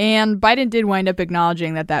 And Biden did wind up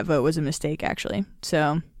acknowledging that vote was a mistake, actually.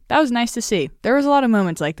 So that was nice to see. There was a lot of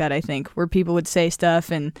moments like that, I think, where people would say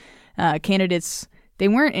stuff and candidates, they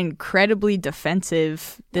weren't incredibly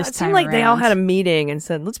defensive this time. It seemed like they all had a meeting and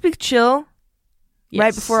said, let's be chill. Yes.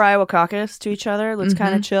 Right before Iowa caucus to each other. Let's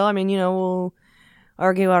kind of chill. I mean, we'll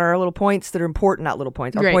argue about our little points that are important, not little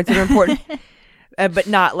points, our points that are important, but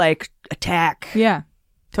not like attack. Yeah,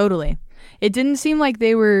 totally. It didn't seem like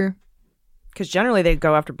they were... Because generally they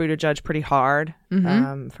go after Buttigieg pretty hard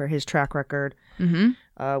for his track record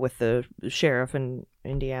with the sheriff in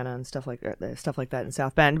Indiana and stuff like that in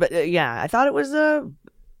South Bend. But I thought it was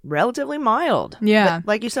relatively mild. Yeah. But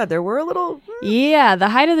like you said, there were a little... Yeah, the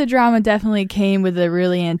height of the drama definitely came with a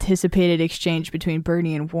really anticipated exchange between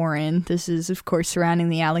Bernie and Warren. This is, of course, surrounding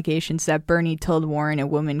the allegations that Bernie told Warren a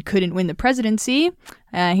woman couldn't win the presidency.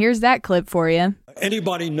 Here's that clip for you.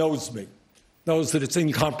 Anybody knows me, knows that it's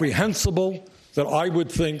incomprehensible that I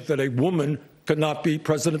would think that a woman could not be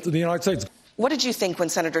president of the United States. What did you think when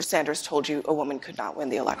Senator Sanders told you a woman could not win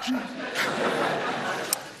the election?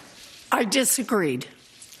 I disagreed.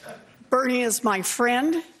 Bernie is my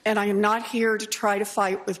friend, and I am not here to try to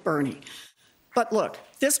fight with Bernie. But look,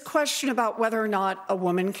 this question about whether or not a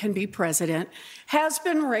woman can be president has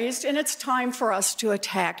been raised, and it's time for us to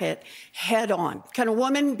attack it head on. Can a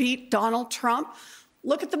woman beat Donald Trump?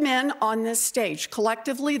 Look at the men on this stage.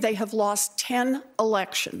 Collectively, they have lost 10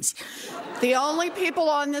 elections. The only people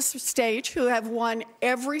on this stage who have won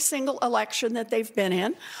every single election that they've been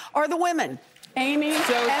in are the women, Amy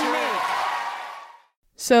and me.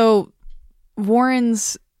 So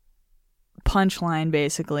Warren's punchline,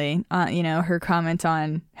 basically, her comment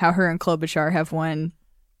on how her and Klobuchar have won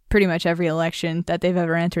pretty much every election that they've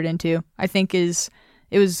ever entered into, I think it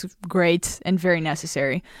was great and very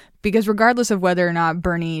necessary. Because regardless of whether or not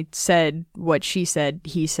Bernie said what she said,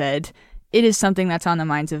 he said, it is something that's on the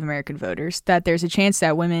minds of American voters, that there's a chance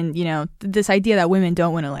that women, this idea that women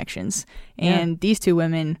don't win elections. And these two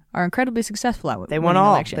women are incredibly successful at winning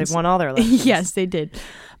elections. They've won all their elections. Yes, they did.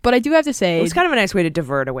 But I do have to say... It was kind of a nice way to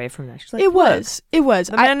divert away from that. Like, it was.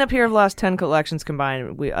 The men up here have lost 10 elections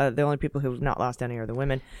combined. The only people who have not lost any are the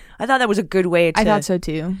women. I thought that was a good way to... I thought so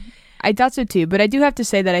too. But I do have to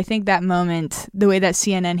say that I think that moment, the way that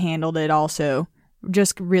CNN handled it also,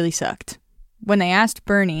 just really sucked. When they asked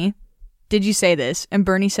Bernie, did you say this? And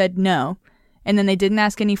Bernie said no. And then they didn't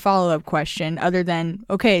ask any follow-up question other than,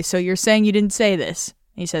 okay, so you're saying you didn't say this?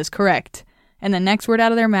 And he says, correct. And the next word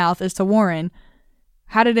out of their mouth is to Warren,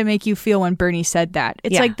 how did it make you feel when Bernie said that?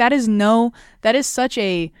 It's like, that is such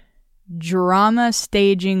a drama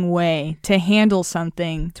staging way to handle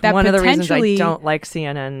something. It's one of the reasons I don't like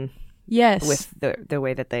CNN. Yes. With the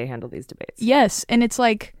way that they handle these debates. Yes. And it's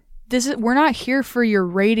like, we're not here for your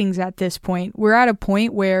ratings at this point. We're at a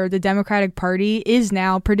point where the Democratic Party is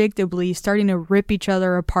now predictably starting to rip each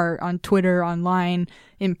other apart on Twitter, online,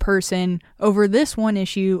 in person, over this one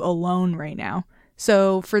issue alone right now.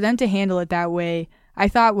 So for them to handle it that way, I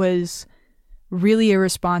thought was really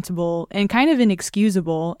irresponsible and kind of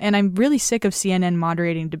inexcusable. And I'm really sick of CNN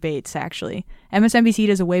moderating debates, actually. MSNBC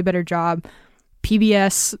does a way better job.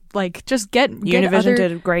 PBS, just get Univision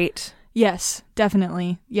did great. Yes,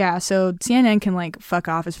 definitely. Yeah, so CNN can fuck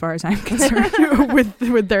off as far as I'm concerned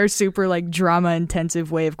with their super drama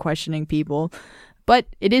intensive way of questioning people. But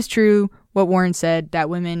it is true what Warren said, that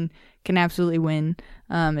women can absolutely win,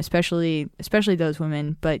 especially those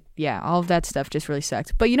women. But yeah, all of that stuff just really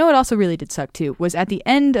sucked. But you know what also really did suck too was at the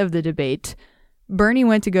end of the debate, Bernie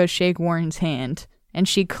went to go shake Warren's hand. And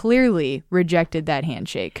she clearly rejected that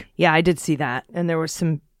handshake. Yeah, I did see that. And there were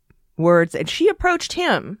some words. And she approached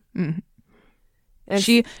him. Mm-hmm. And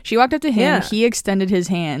she walked up to him. Yeah. He extended his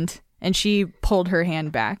hand. And she pulled her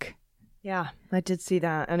hand back. Yeah, I did see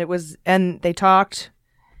that. And they talked.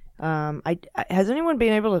 Has anyone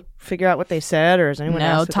been able to figure out what they said, or has anyone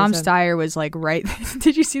asked what Tom they said? Steyer was right.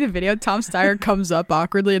 Did you see the video? Tom Steyer comes up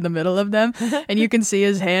awkwardly in the middle of them, and you can see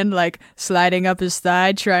his hand sliding up his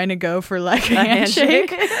thigh, trying to go for a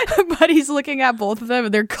handshake. But he's looking at both of them,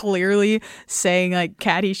 and they're clearly saying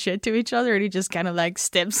catty shit to each other, and he just kind of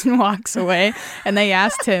steps and walks away. And they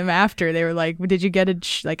asked him after, they were like, "Did you get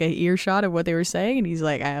a earshot of what they were saying?" And he's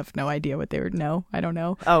like, "I have no idea what they were. No, I don't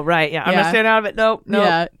know." Oh right, yeah. I'm gonna stand out of it. Nope.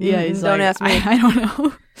 Yeah, he's don't ask me. I don't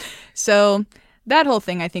know. So that whole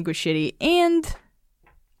thing I think was shitty. And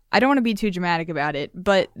I don't want to be too dramatic about it,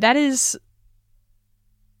 but that is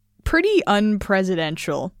pretty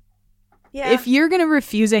unpresidential. Yeah. If you're going to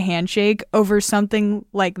refuse a handshake over something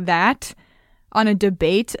like that, on a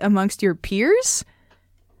debate amongst your peers,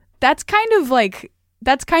 that's kind of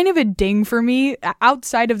a ding for me,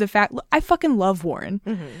 outside of the fact I fucking love Warren.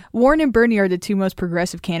 Mm-hmm. Warren and Bernie are the two most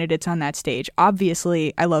progressive candidates on that stage.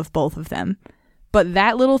 Obviously, I love both of them. But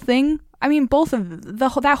that little thing, I mean,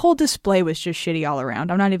 that whole display was just shitty all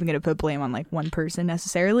around. I'm not even going to put blame on like one person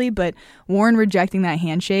necessarily, but Warren rejecting that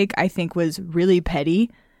handshake, I think, was really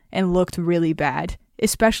petty and looked really bad,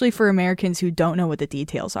 especially for Americans who don't know what the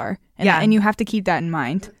details are. And you have to keep that in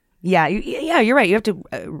mind. Yeah, you're right. You have to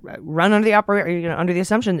run under the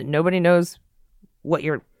assumption that nobody knows what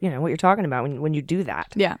you're talking about when you do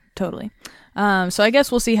that. Yeah, totally. So I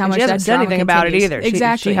guess we'll see how much she that hasn't said anything continues. about it either.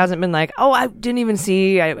 Exactly. She hasn't been like, oh, I didn't even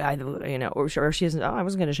see, or she hasn't. Oh, I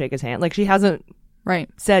wasn't going to shake his hand. Like she hasn't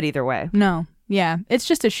said either way. No. Yeah, it's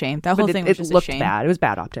just a shame. That whole thing was just a shame. It looked bad. It was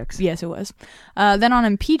bad optics. Yes, it was. Then on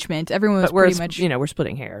impeachment, everyone was pretty much. We're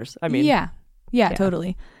splitting hairs. I mean, yeah,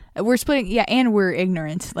 totally. We're splitting, and we're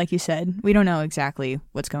ignorant, like you said. We don't know exactly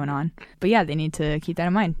what's going on. But yeah, they need to keep that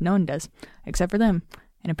in mind. No one does, except for them.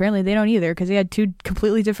 And apparently they don't either, because they had two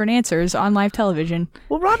completely different answers on live television.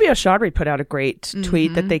 Well, Rabia Chaudhry put out a great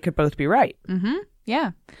tweet that they could both be right. Mm-hmm.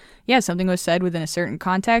 Yeah. Yeah, something was said within a certain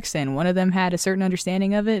context, and one of them had a certain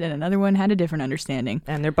understanding of it, and another one had a different understanding.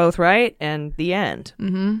 And they're both right, and the end.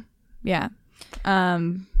 Mm-hmm. Yeah.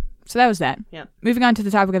 So that was that. Yeah. Moving on to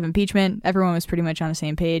the topic of impeachment, everyone was pretty much on the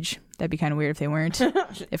same page. That'd be kind of weird if they weren't.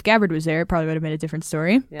 If Gabbard was there, it probably would have been a different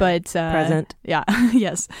story. Yeah. But present. Yeah.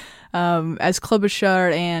 Yes. As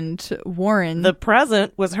Klobuchar and Warren, the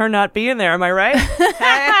present was her not being there. Am I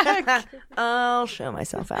right? I'll show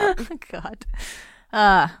myself out. God.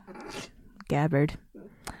 Gabbard.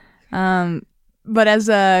 But as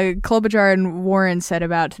Klobuchar and Warren said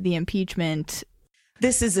about the impeachment,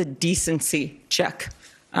 this is a decency check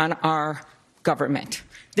on our government.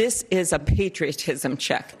 This is a patriotism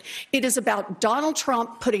check. It is about Donald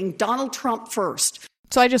Trump putting Donald Trump first.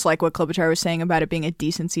 So I just like what Klobuchar was saying about it being a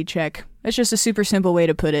decency check. It's just a super simple way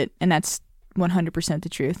to put it, and that's 100% the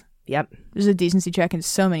truth. Yep. There's a decency check in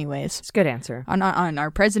so many ways. It's a good answer. On our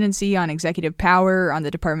presidency, on executive power, on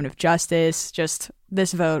the Department of Justice. Just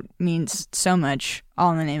this vote means so much,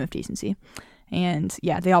 all in the name of decency. And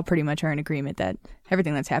yeah, they all pretty much are in agreement that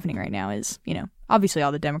everything that's happening right now is, obviously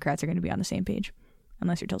all the Democrats are going to be on the same page,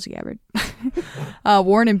 unless you're Tulsi Gabbard.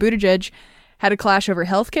 Warren and Buttigieg had a clash over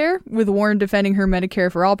healthcare, with Warren defending her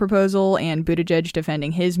Medicare for All proposal and Buttigieg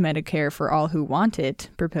defending his Medicare for All Who Want It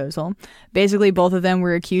proposal. Basically, both of them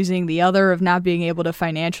were accusing the other of not being able to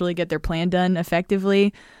financially get their plan done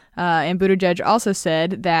effectively. And Buttigieg also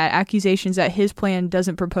said that accusations that his plan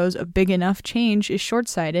doesn't propose a big enough change is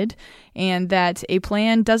short-sighted, and that a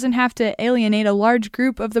plan doesn't have to alienate a large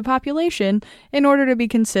group of the population in order to be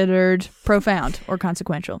considered profound or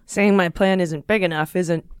consequential. Saying my plan isn't big enough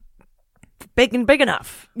isn't big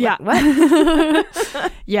enough. Yeah.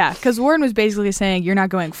 What? Yeah, because Warren was basically saying you're not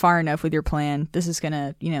going far enough with your plan. This is going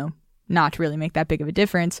to, not really make that big of a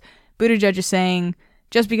difference. Buttigieg is saying,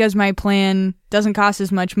 just because my plan doesn't cost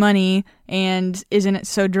as much money and isn't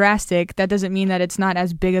so drastic, that doesn't mean that it's not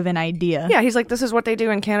as big of an idea. Yeah, he's like, this is what they do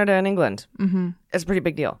in Canada and England. Mm-hmm. It's a pretty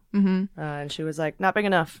big deal. Mm-hmm. And she was like, not big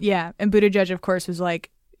enough. Yeah, and Buttigieg, of course, was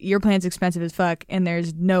like, your plan's expensive as fuck, and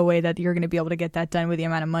there's no way that you're going to be able to get that done with the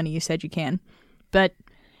amount of money you said you can. But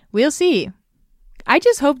we'll see. I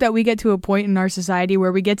just hope that we get to a point in our society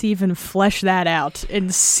where we get to even flesh that out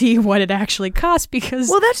and see what it actually costs, because...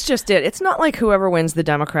 Well, that's just it. It's not like whoever wins the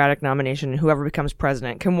Democratic nomination and whoever becomes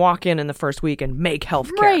president can walk in the first week and make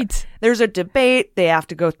health care. Right. There's a debate. They have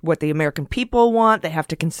to go what the American people want. They have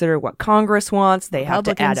to consider what Congress wants. They have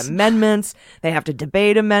to add amendments. They have to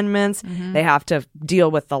debate amendments. Mm-hmm. They have to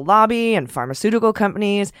deal with the lobby and pharmaceutical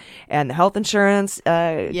companies and the health insurance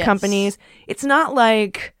companies. It's not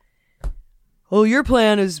like... oh, your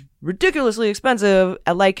plan is ridiculously expensive.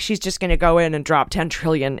 Like she's just going to go in and drop $10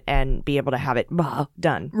 trillion and be able to have it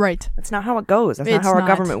done. Right. That's not how it goes. That's not how our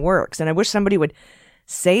government works. And I wish somebody would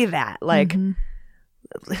say that. Like,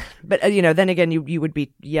 but then again, you would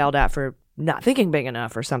be yelled at for not thinking big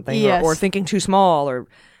enough or something, yes. or thinking too small or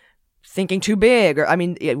thinking too big, or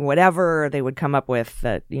whatever they would come up with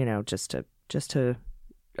that, just to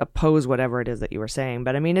oppose whatever it is that you were saying.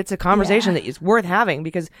 But it's a conversation that is worth having,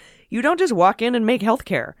 because you don't just walk in and make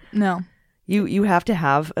healthcare. No. You have to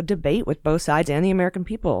have a debate with both sides and the American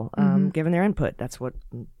people, given their input. That's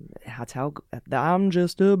how I'm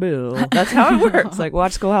just a bill. That's how it works. Like,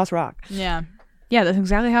 watch Schoolhouse Rock. Yeah. Yeah, that's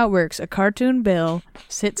exactly how it works. A cartoon Bill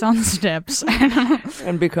sits on the steps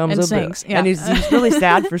and becomes and a sings. Bill. Yeah. And he's really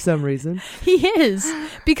sad for some reason. He is,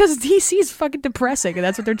 because DC's fucking depressing, and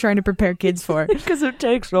that's what they're trying to prepare kids for. Because it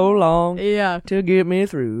takes so long Yeah. to get me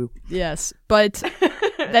through. Yes, but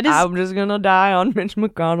that is... I'm just gonna die on Mitch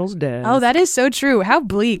McConnell's desk. Oh, that is so true. How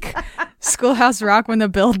bleak. Schoolhouse Rock when the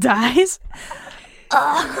Bill dies.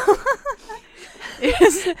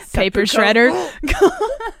 Paper shredder.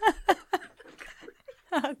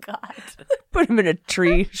 Oh, God. Put him in a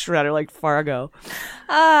tree shredder like Fargo.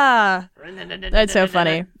 That's so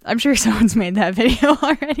funny. I'm sure someone's made that video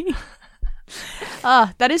already.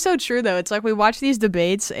 That is so true, though. It's like we watch these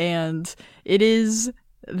debates, and it is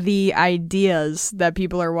the ideas that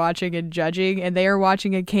people are watching and judging, and they are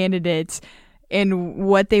watching a candidate and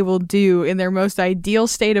what they will do in their most ideal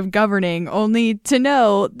state of governing, only to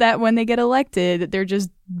know that when they get elected, they're just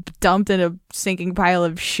dumped in a sinking pile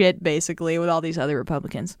of shit, basically, with all these other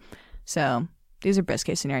Republicans. So these are best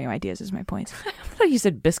case scenario ideas, is my point. I thought you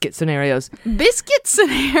said biscuit scenarios. Biscuit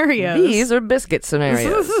scenarios. These are biscuit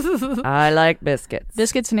scenarios. I like biscuits.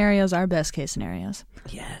 Biscuit scenarios are best case scenarios.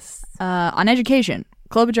 Yes. On education,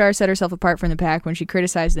 Klobuchar set herself apart from the pack when she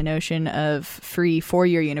criticized the notion of free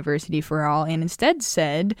 4-year university for all, and instead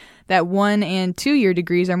said that 1- and 2-year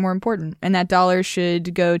degrees are more important, and that dollars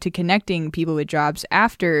should go to connecting people with jobs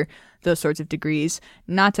after those sorts of degrees,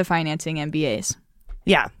 not to financing MBAs.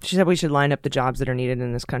 Yeah, she said we should line up the jobs that are needed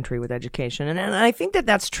in this country with education, and I think that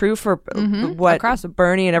that's true for what Across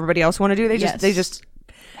Bernie and everybody else want to do. They just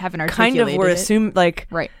haven't kind articulated of were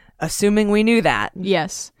right. assuming we knew that.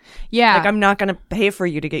 Yes. Yeah. Like, I'm not going to pay for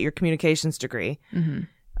you to get your communications degree.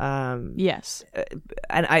 Yes.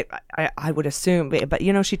 And I would assume, but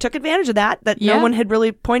she took advantage of that no one had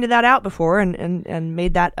really pointed that out before, and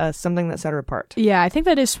made that something that set her apart. Yeah, I think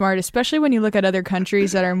that is smart, especially when you look at other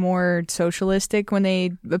countries that are more socialistic when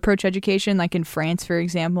they approach education, like in France, for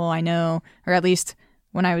example. I know, or at least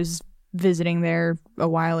when I was visiting there a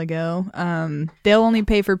while ago, they'll only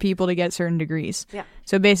pay for people to get certain degrees. Yeah.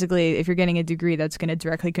 So basically, if you're getting a degree that's going to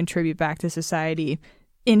directly contribute back to society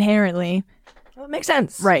inherently. Well, it makes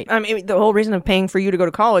sense. Right. I mean, the whole reason of paying for you to go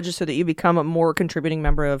to college is so that you become a more contributing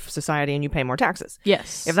member of society and you pay more taxes.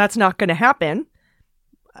 Yes. If that's not going to happen,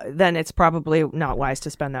 then it's probably not wise to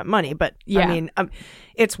spend that money. But yeah. I mean,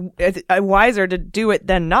 it's wiser to do it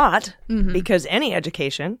than not, because any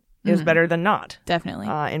education is better than not. Definitely.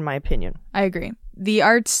 In my opinion. I agree. The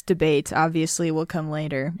arts debate obviously will come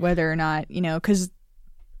later, whether or not, because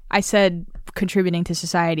I said contributing to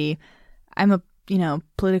society. I'm a,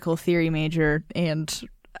 political theory major, and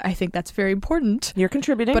I think that's very important. You're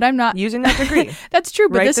contributing, but I'm not using that degree. That's true,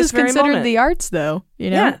 but right this is considered moment. the arts, though.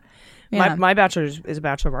 Yeah. Yeah. My bachelor's is a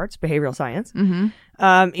Bachelor of Arts, Behavioral Science.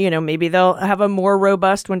 Maybe they'll have a more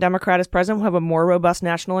robust, when Democrat is president, we'll have a more robust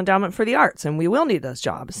national endowment for the arts, and we will need those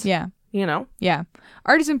jobs. Yeah. Yeah.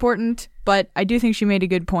 Art is important, but I do think she made a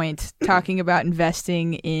good point talking about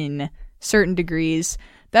investing in certain degrees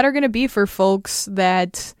that are going to be for folks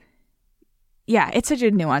that, it's such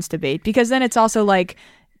a nuanced debate, because then it's also like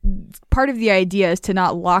part of the idea is to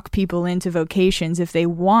not lock people into vocations if they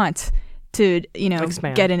want to,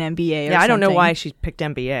 expand. Get an MBA or I don't know something. why she picked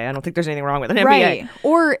MBA. I don't think there's anything wrong with an MBA. Right.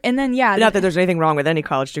 Not that there's anything wrong with any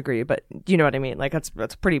college degree, but you know what I mean? Like, that's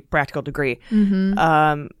a pretty practical degree.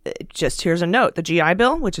 Just here's a note. The GI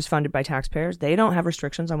Bill, which is funded by taxpayers, they don't have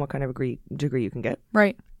restrictions on what kind of degree you can get.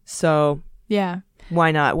 Right. So yeah.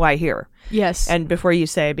 Why not? Why here? Yes. And before you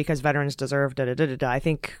say because veterans deserve I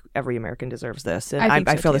think every American deserves this. And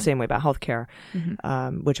I feel the same way about healthcare,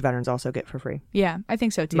 which veterans also get for free. Yeah, I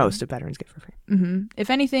think so too. Most of veterans get for free.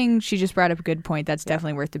 If anything, she just brought up a good point that's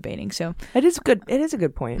definitely worth debating. So it is good. It is a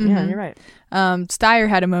good point. Yeah, you're right. Steyer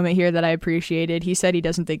had a moment here that I appreciated. He said he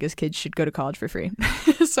doesn't think his kids should go to college for free.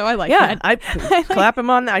 So I like that. I clap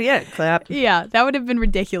him on that. Yeah, clap. Yeah, that would have been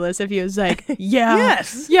ridiculous if he was like, yeah,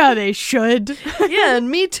 yes, yeah, they should. Yeah, and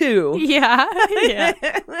me too. Yeah.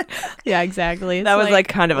 Yeah, exactly. That was like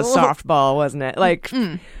kind of a softball, wasn't it? Like,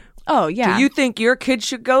 oh, yeah. Do you think your kid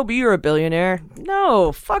should go? But you're a billionaire.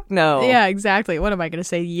 No, fuck no. Yeah, exactly. What am I going to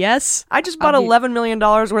say? Yes. I just bought $11 million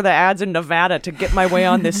worth of ads in Nevada to get my way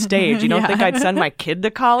on this stage. You don't think I'd send my kid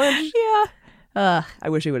to college? Yeah. I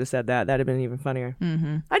wish he would have said that. That'd have been even funnier.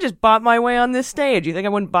 I just bought my way on this stage. You think I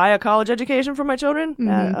wouldn't buy a college education for my children?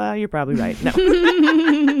 You're probably right. No.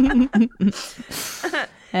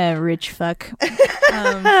 Rich fuck.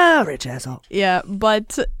 Rich asshole. Yeah,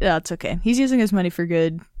 but it's okay. He's using his money for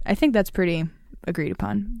good. I think that's pretty agreed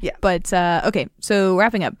upon. Yeah. But, okay, so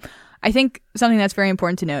wrapping up. I think something that's very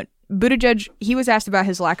important to note. Buttigieg, he was asked about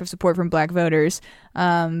his lack of support from black voters.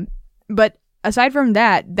 But aside from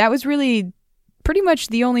that, that was really pretty much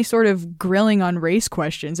the only sort of grilling on race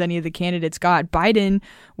questions any of the candidates got. Biden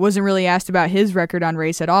wasn't really asked about his record on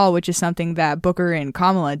race at all, which is something that Booker and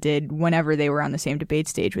Kamala did whenever they were on the same debate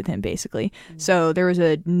stage with him, basically. So there was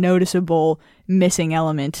a noticeable missing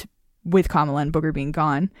element with Kamala and Booker being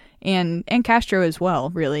gone, and Castro as well,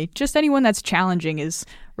 really. Just anyone that's challenging his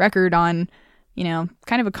record on, you know,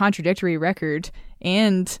 kind of a contradictory record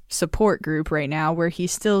and support group right now, where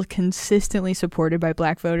he's still consistently supported by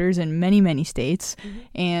black voters in many, many states.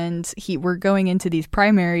 And we're going into these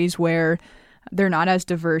primaries where they're not as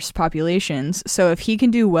diverse populations. So if he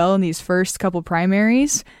can do well in these first couple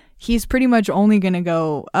primaries, he's pretty much only going to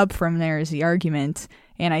go up from there, is the argument.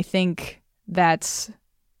 And I think that's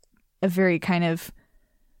a very kind of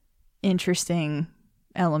interesting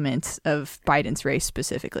element of Biden's race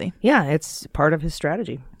specifically. Yeah, it's part of his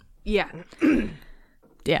strategy. Yeah.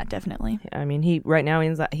 Yeah, definitely. I mean, he right now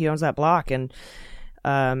he owns that block, and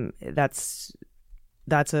that's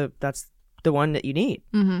the one that you need.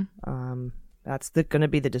 That's going to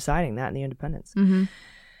be the deciding, that and the independents.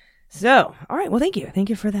 So, all right. Well, thank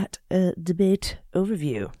you for that debate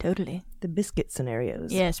overview. Totally. The biscuit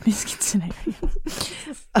scenarios. Yes, biscuit scenarios.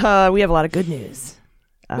 We have a lot of good news.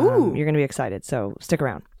 You're going to be excited, so stick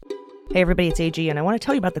around. Hey everybody, it's AG, and I want to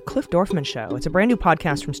tell you about The Cliff Dorfman Show. It's a brand new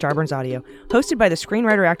podcast from Starburns Audio, hosted by the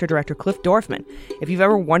screenwriter, actor, director Cliff Dorfman. If you've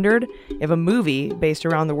ever wondered if a movie based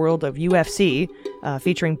around the world of UFC,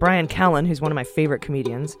 featuring Brian Callen, who's one of my favorite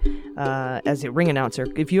comedians, as a ring announcer,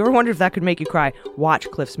 if you ever wondered if that could make you cry,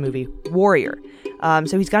 watch Cliff's movie, Warrior.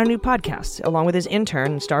 So he's got a new podcast, along with his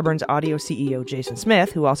intern, Starburns Audio CEO Jason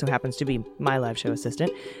Smith, who also happens to be my live show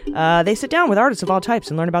assistant. They sit down with artists of all types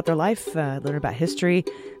and learn about their life, learn about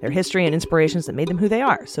their history and inspirations that made them who they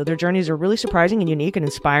are. So their journeys are really surprising and unique and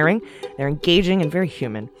inspiring. They're engaging and very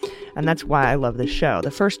human. And that's why I love this show. The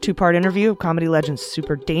first 2-part interview of comedy legend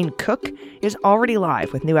Super Dane Cook is already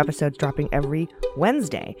live, with new episodes dropping every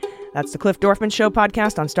Wednesday. That's the Cliff Dorfman Show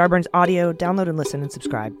podcast on Starburns Audio. Download and listen and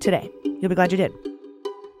subscribe today. You'll be glad you did.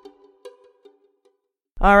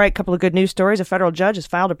 All right, couple of good news stories. A federal judge has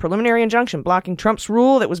filed a preliminary injunction blocking Trump's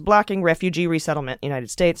rule that was blocking refugee resettlement in the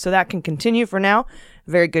United States. So that can continue for now.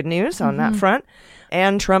 Very good news on that front.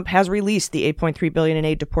 And Trump has released the $8.3 billion in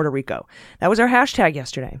aid to Puerto Rico. That was our hashtag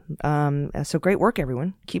yesterday. So great work,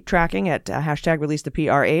 everyone. Keep tracking at hashtag release the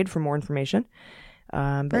PR aid for more information.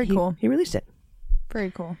 Very cool. He released it.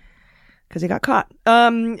 Very cool. Because he got caught.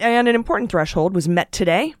 And an important threshold was met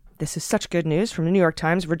today. This is such good news from the New York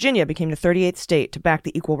Times. Virginia became the 38th state to back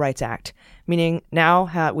the Equal Rights Act, meaning we now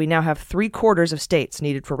have 3/4 of states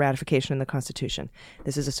needed for ratification in the Constitution.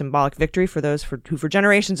 This is a symbolic victory for those who for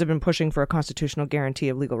generations have been pushing for a constitutional guarantee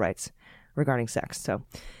of legal rights regarding sex. So,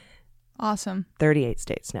 awesome. 38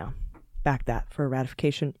 states now back that for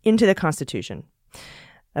ratification into the Constitution.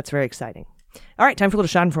 That's very exciting. All right, time for a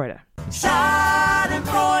little Schadenfreude.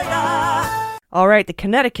 Schadenfreude! All right, the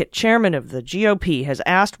Connecticut chairman of the GOP has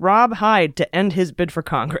asked Rob Hyde to end his bid for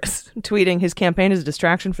Congress, tweeting his campaign is a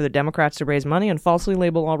distraction for the Democrats to raise money and falsely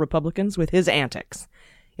label all Republicans with his antics.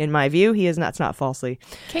 In my view, he is not, it's not falsely.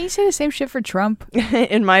 Can't you say the same shit for Trump?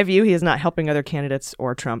 In my view, he is not helping other candidates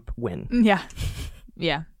or Trump win. Yeah.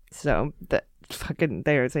 Yeah. So,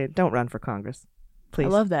 they're saying, don't run for Congress, please. I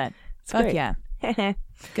love that. Fuck great. yeah.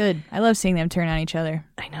 Good. I love seeing them turn on each other.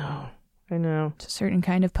 I know. It's a certain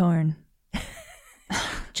kind of porn.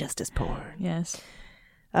 Justice porn. Yes.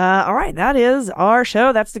 All right, that is our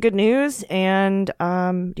show. That's the good news. And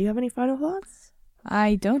do you have any final thoughts?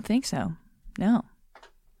 I don't think so. No.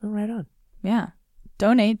 Oh, right on. Yeah.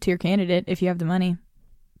 Donate to your candidate if you have the money.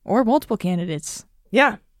 Or multiple candidates.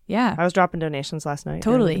 Yeah. Yeah. I was dropping donations last night.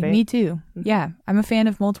 Totally. Me too. Yeah. I'm a fan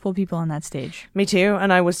of multiple people on that stage. Me too.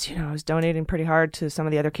 And I was donating pretty hard to some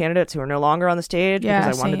of the other candidates who are no longer on the stage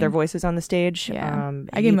because I wanted their voices on the stage. Yeah.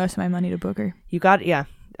 I gave most of my money to Booker. You got, yeah,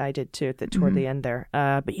 I did too toward the end there.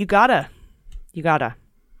 But you gotta, if you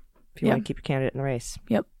want to keep your candidate in the race.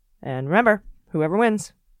 Yep. And remember, whoever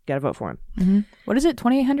wins, you gotta vote for him. Mm-hmm. What is it?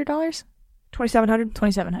 $2,800? $2,700.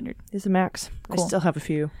 $2,700 is the max. Cool. I still have a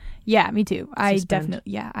few. Yeah, me too. I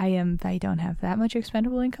definitely. Yeah, I don't have that much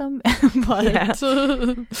expendable income, but yeah.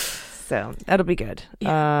 So that'll be good.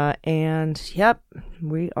 Yeah. And yep,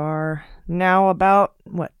 we are now about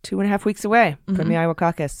 2.5 weeks away from the Iowa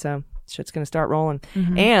caucus. So shit's gonna start rolling.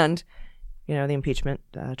 And the impeachment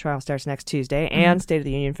trial starts next Tuesday, and State of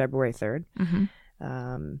the Union February 3rd.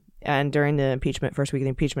 And during the first week of the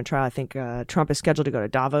impeachment trial, I think Trump is scheduled to go to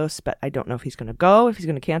Davos, but I don't know if he's going to go, if he's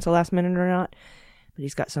going to cancel last minute or not. But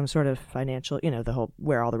he's got some sort of financial, the whole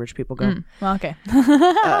where all the rich people go. Well, okay.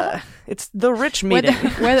 It's the rich meeting.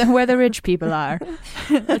 Where the rich people are.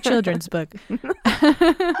 A children's book.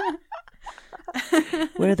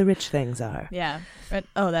 where the rich things are. Yeah.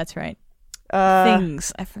 Oh, that's right.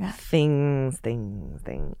 Things. I forgot. Things.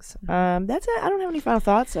 That's it. I don't have any final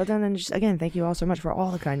thoughts other than just, again, thank you all so much for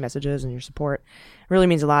all the kind messages and your support. It really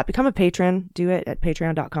means a lot. Become a patron. Do it at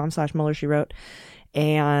patreon.com/MullerSheWrote.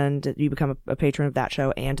 And you become a patron of that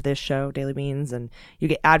show and this show, Daily Beans, and you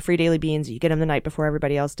get ad-free Daily Beans. You get them the night before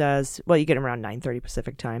everybody else does. Well, you get them around 9:30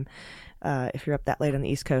 Pacific time if you're up that late on the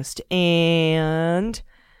East Coast. And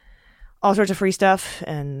all sorts of free stuff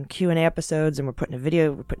and Q&A episodes, and we're putting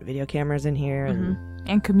video cameras in here.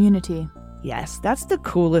 And community. Yes, that's the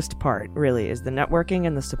coolest part, really, is the networking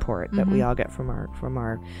and the support that we all get from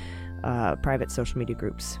our private social media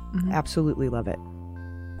groups. Absolutely love it.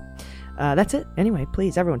 That's it. Anyway,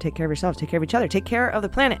 please, everyone, take care of yourselves, take care of each other, take care of the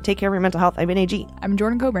planet, take care of your mental health. I've been AG. I'm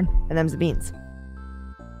Jordan Coburn. And them's the Beans.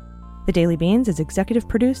 The Daily Beans is executive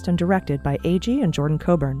produced and directed by AG and Jordan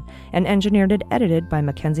Coburn, and engineered and edited by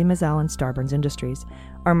Mackenzie Mazzell and Starburns Industries.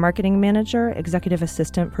 Our marketing manager, executive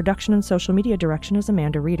assistant, production and social media direction is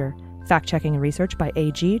Amanda Reeder. Fact-checking and research by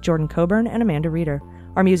AG, Jordan Coburn, and Amanda Reeder.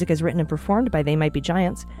 Our music is written and performed by They Might Be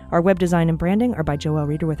Giants. Our web design and branding are by Joelle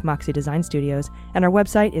Reeder with Moxie Design Studios, and our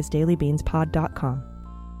website is dailybeanspod.com.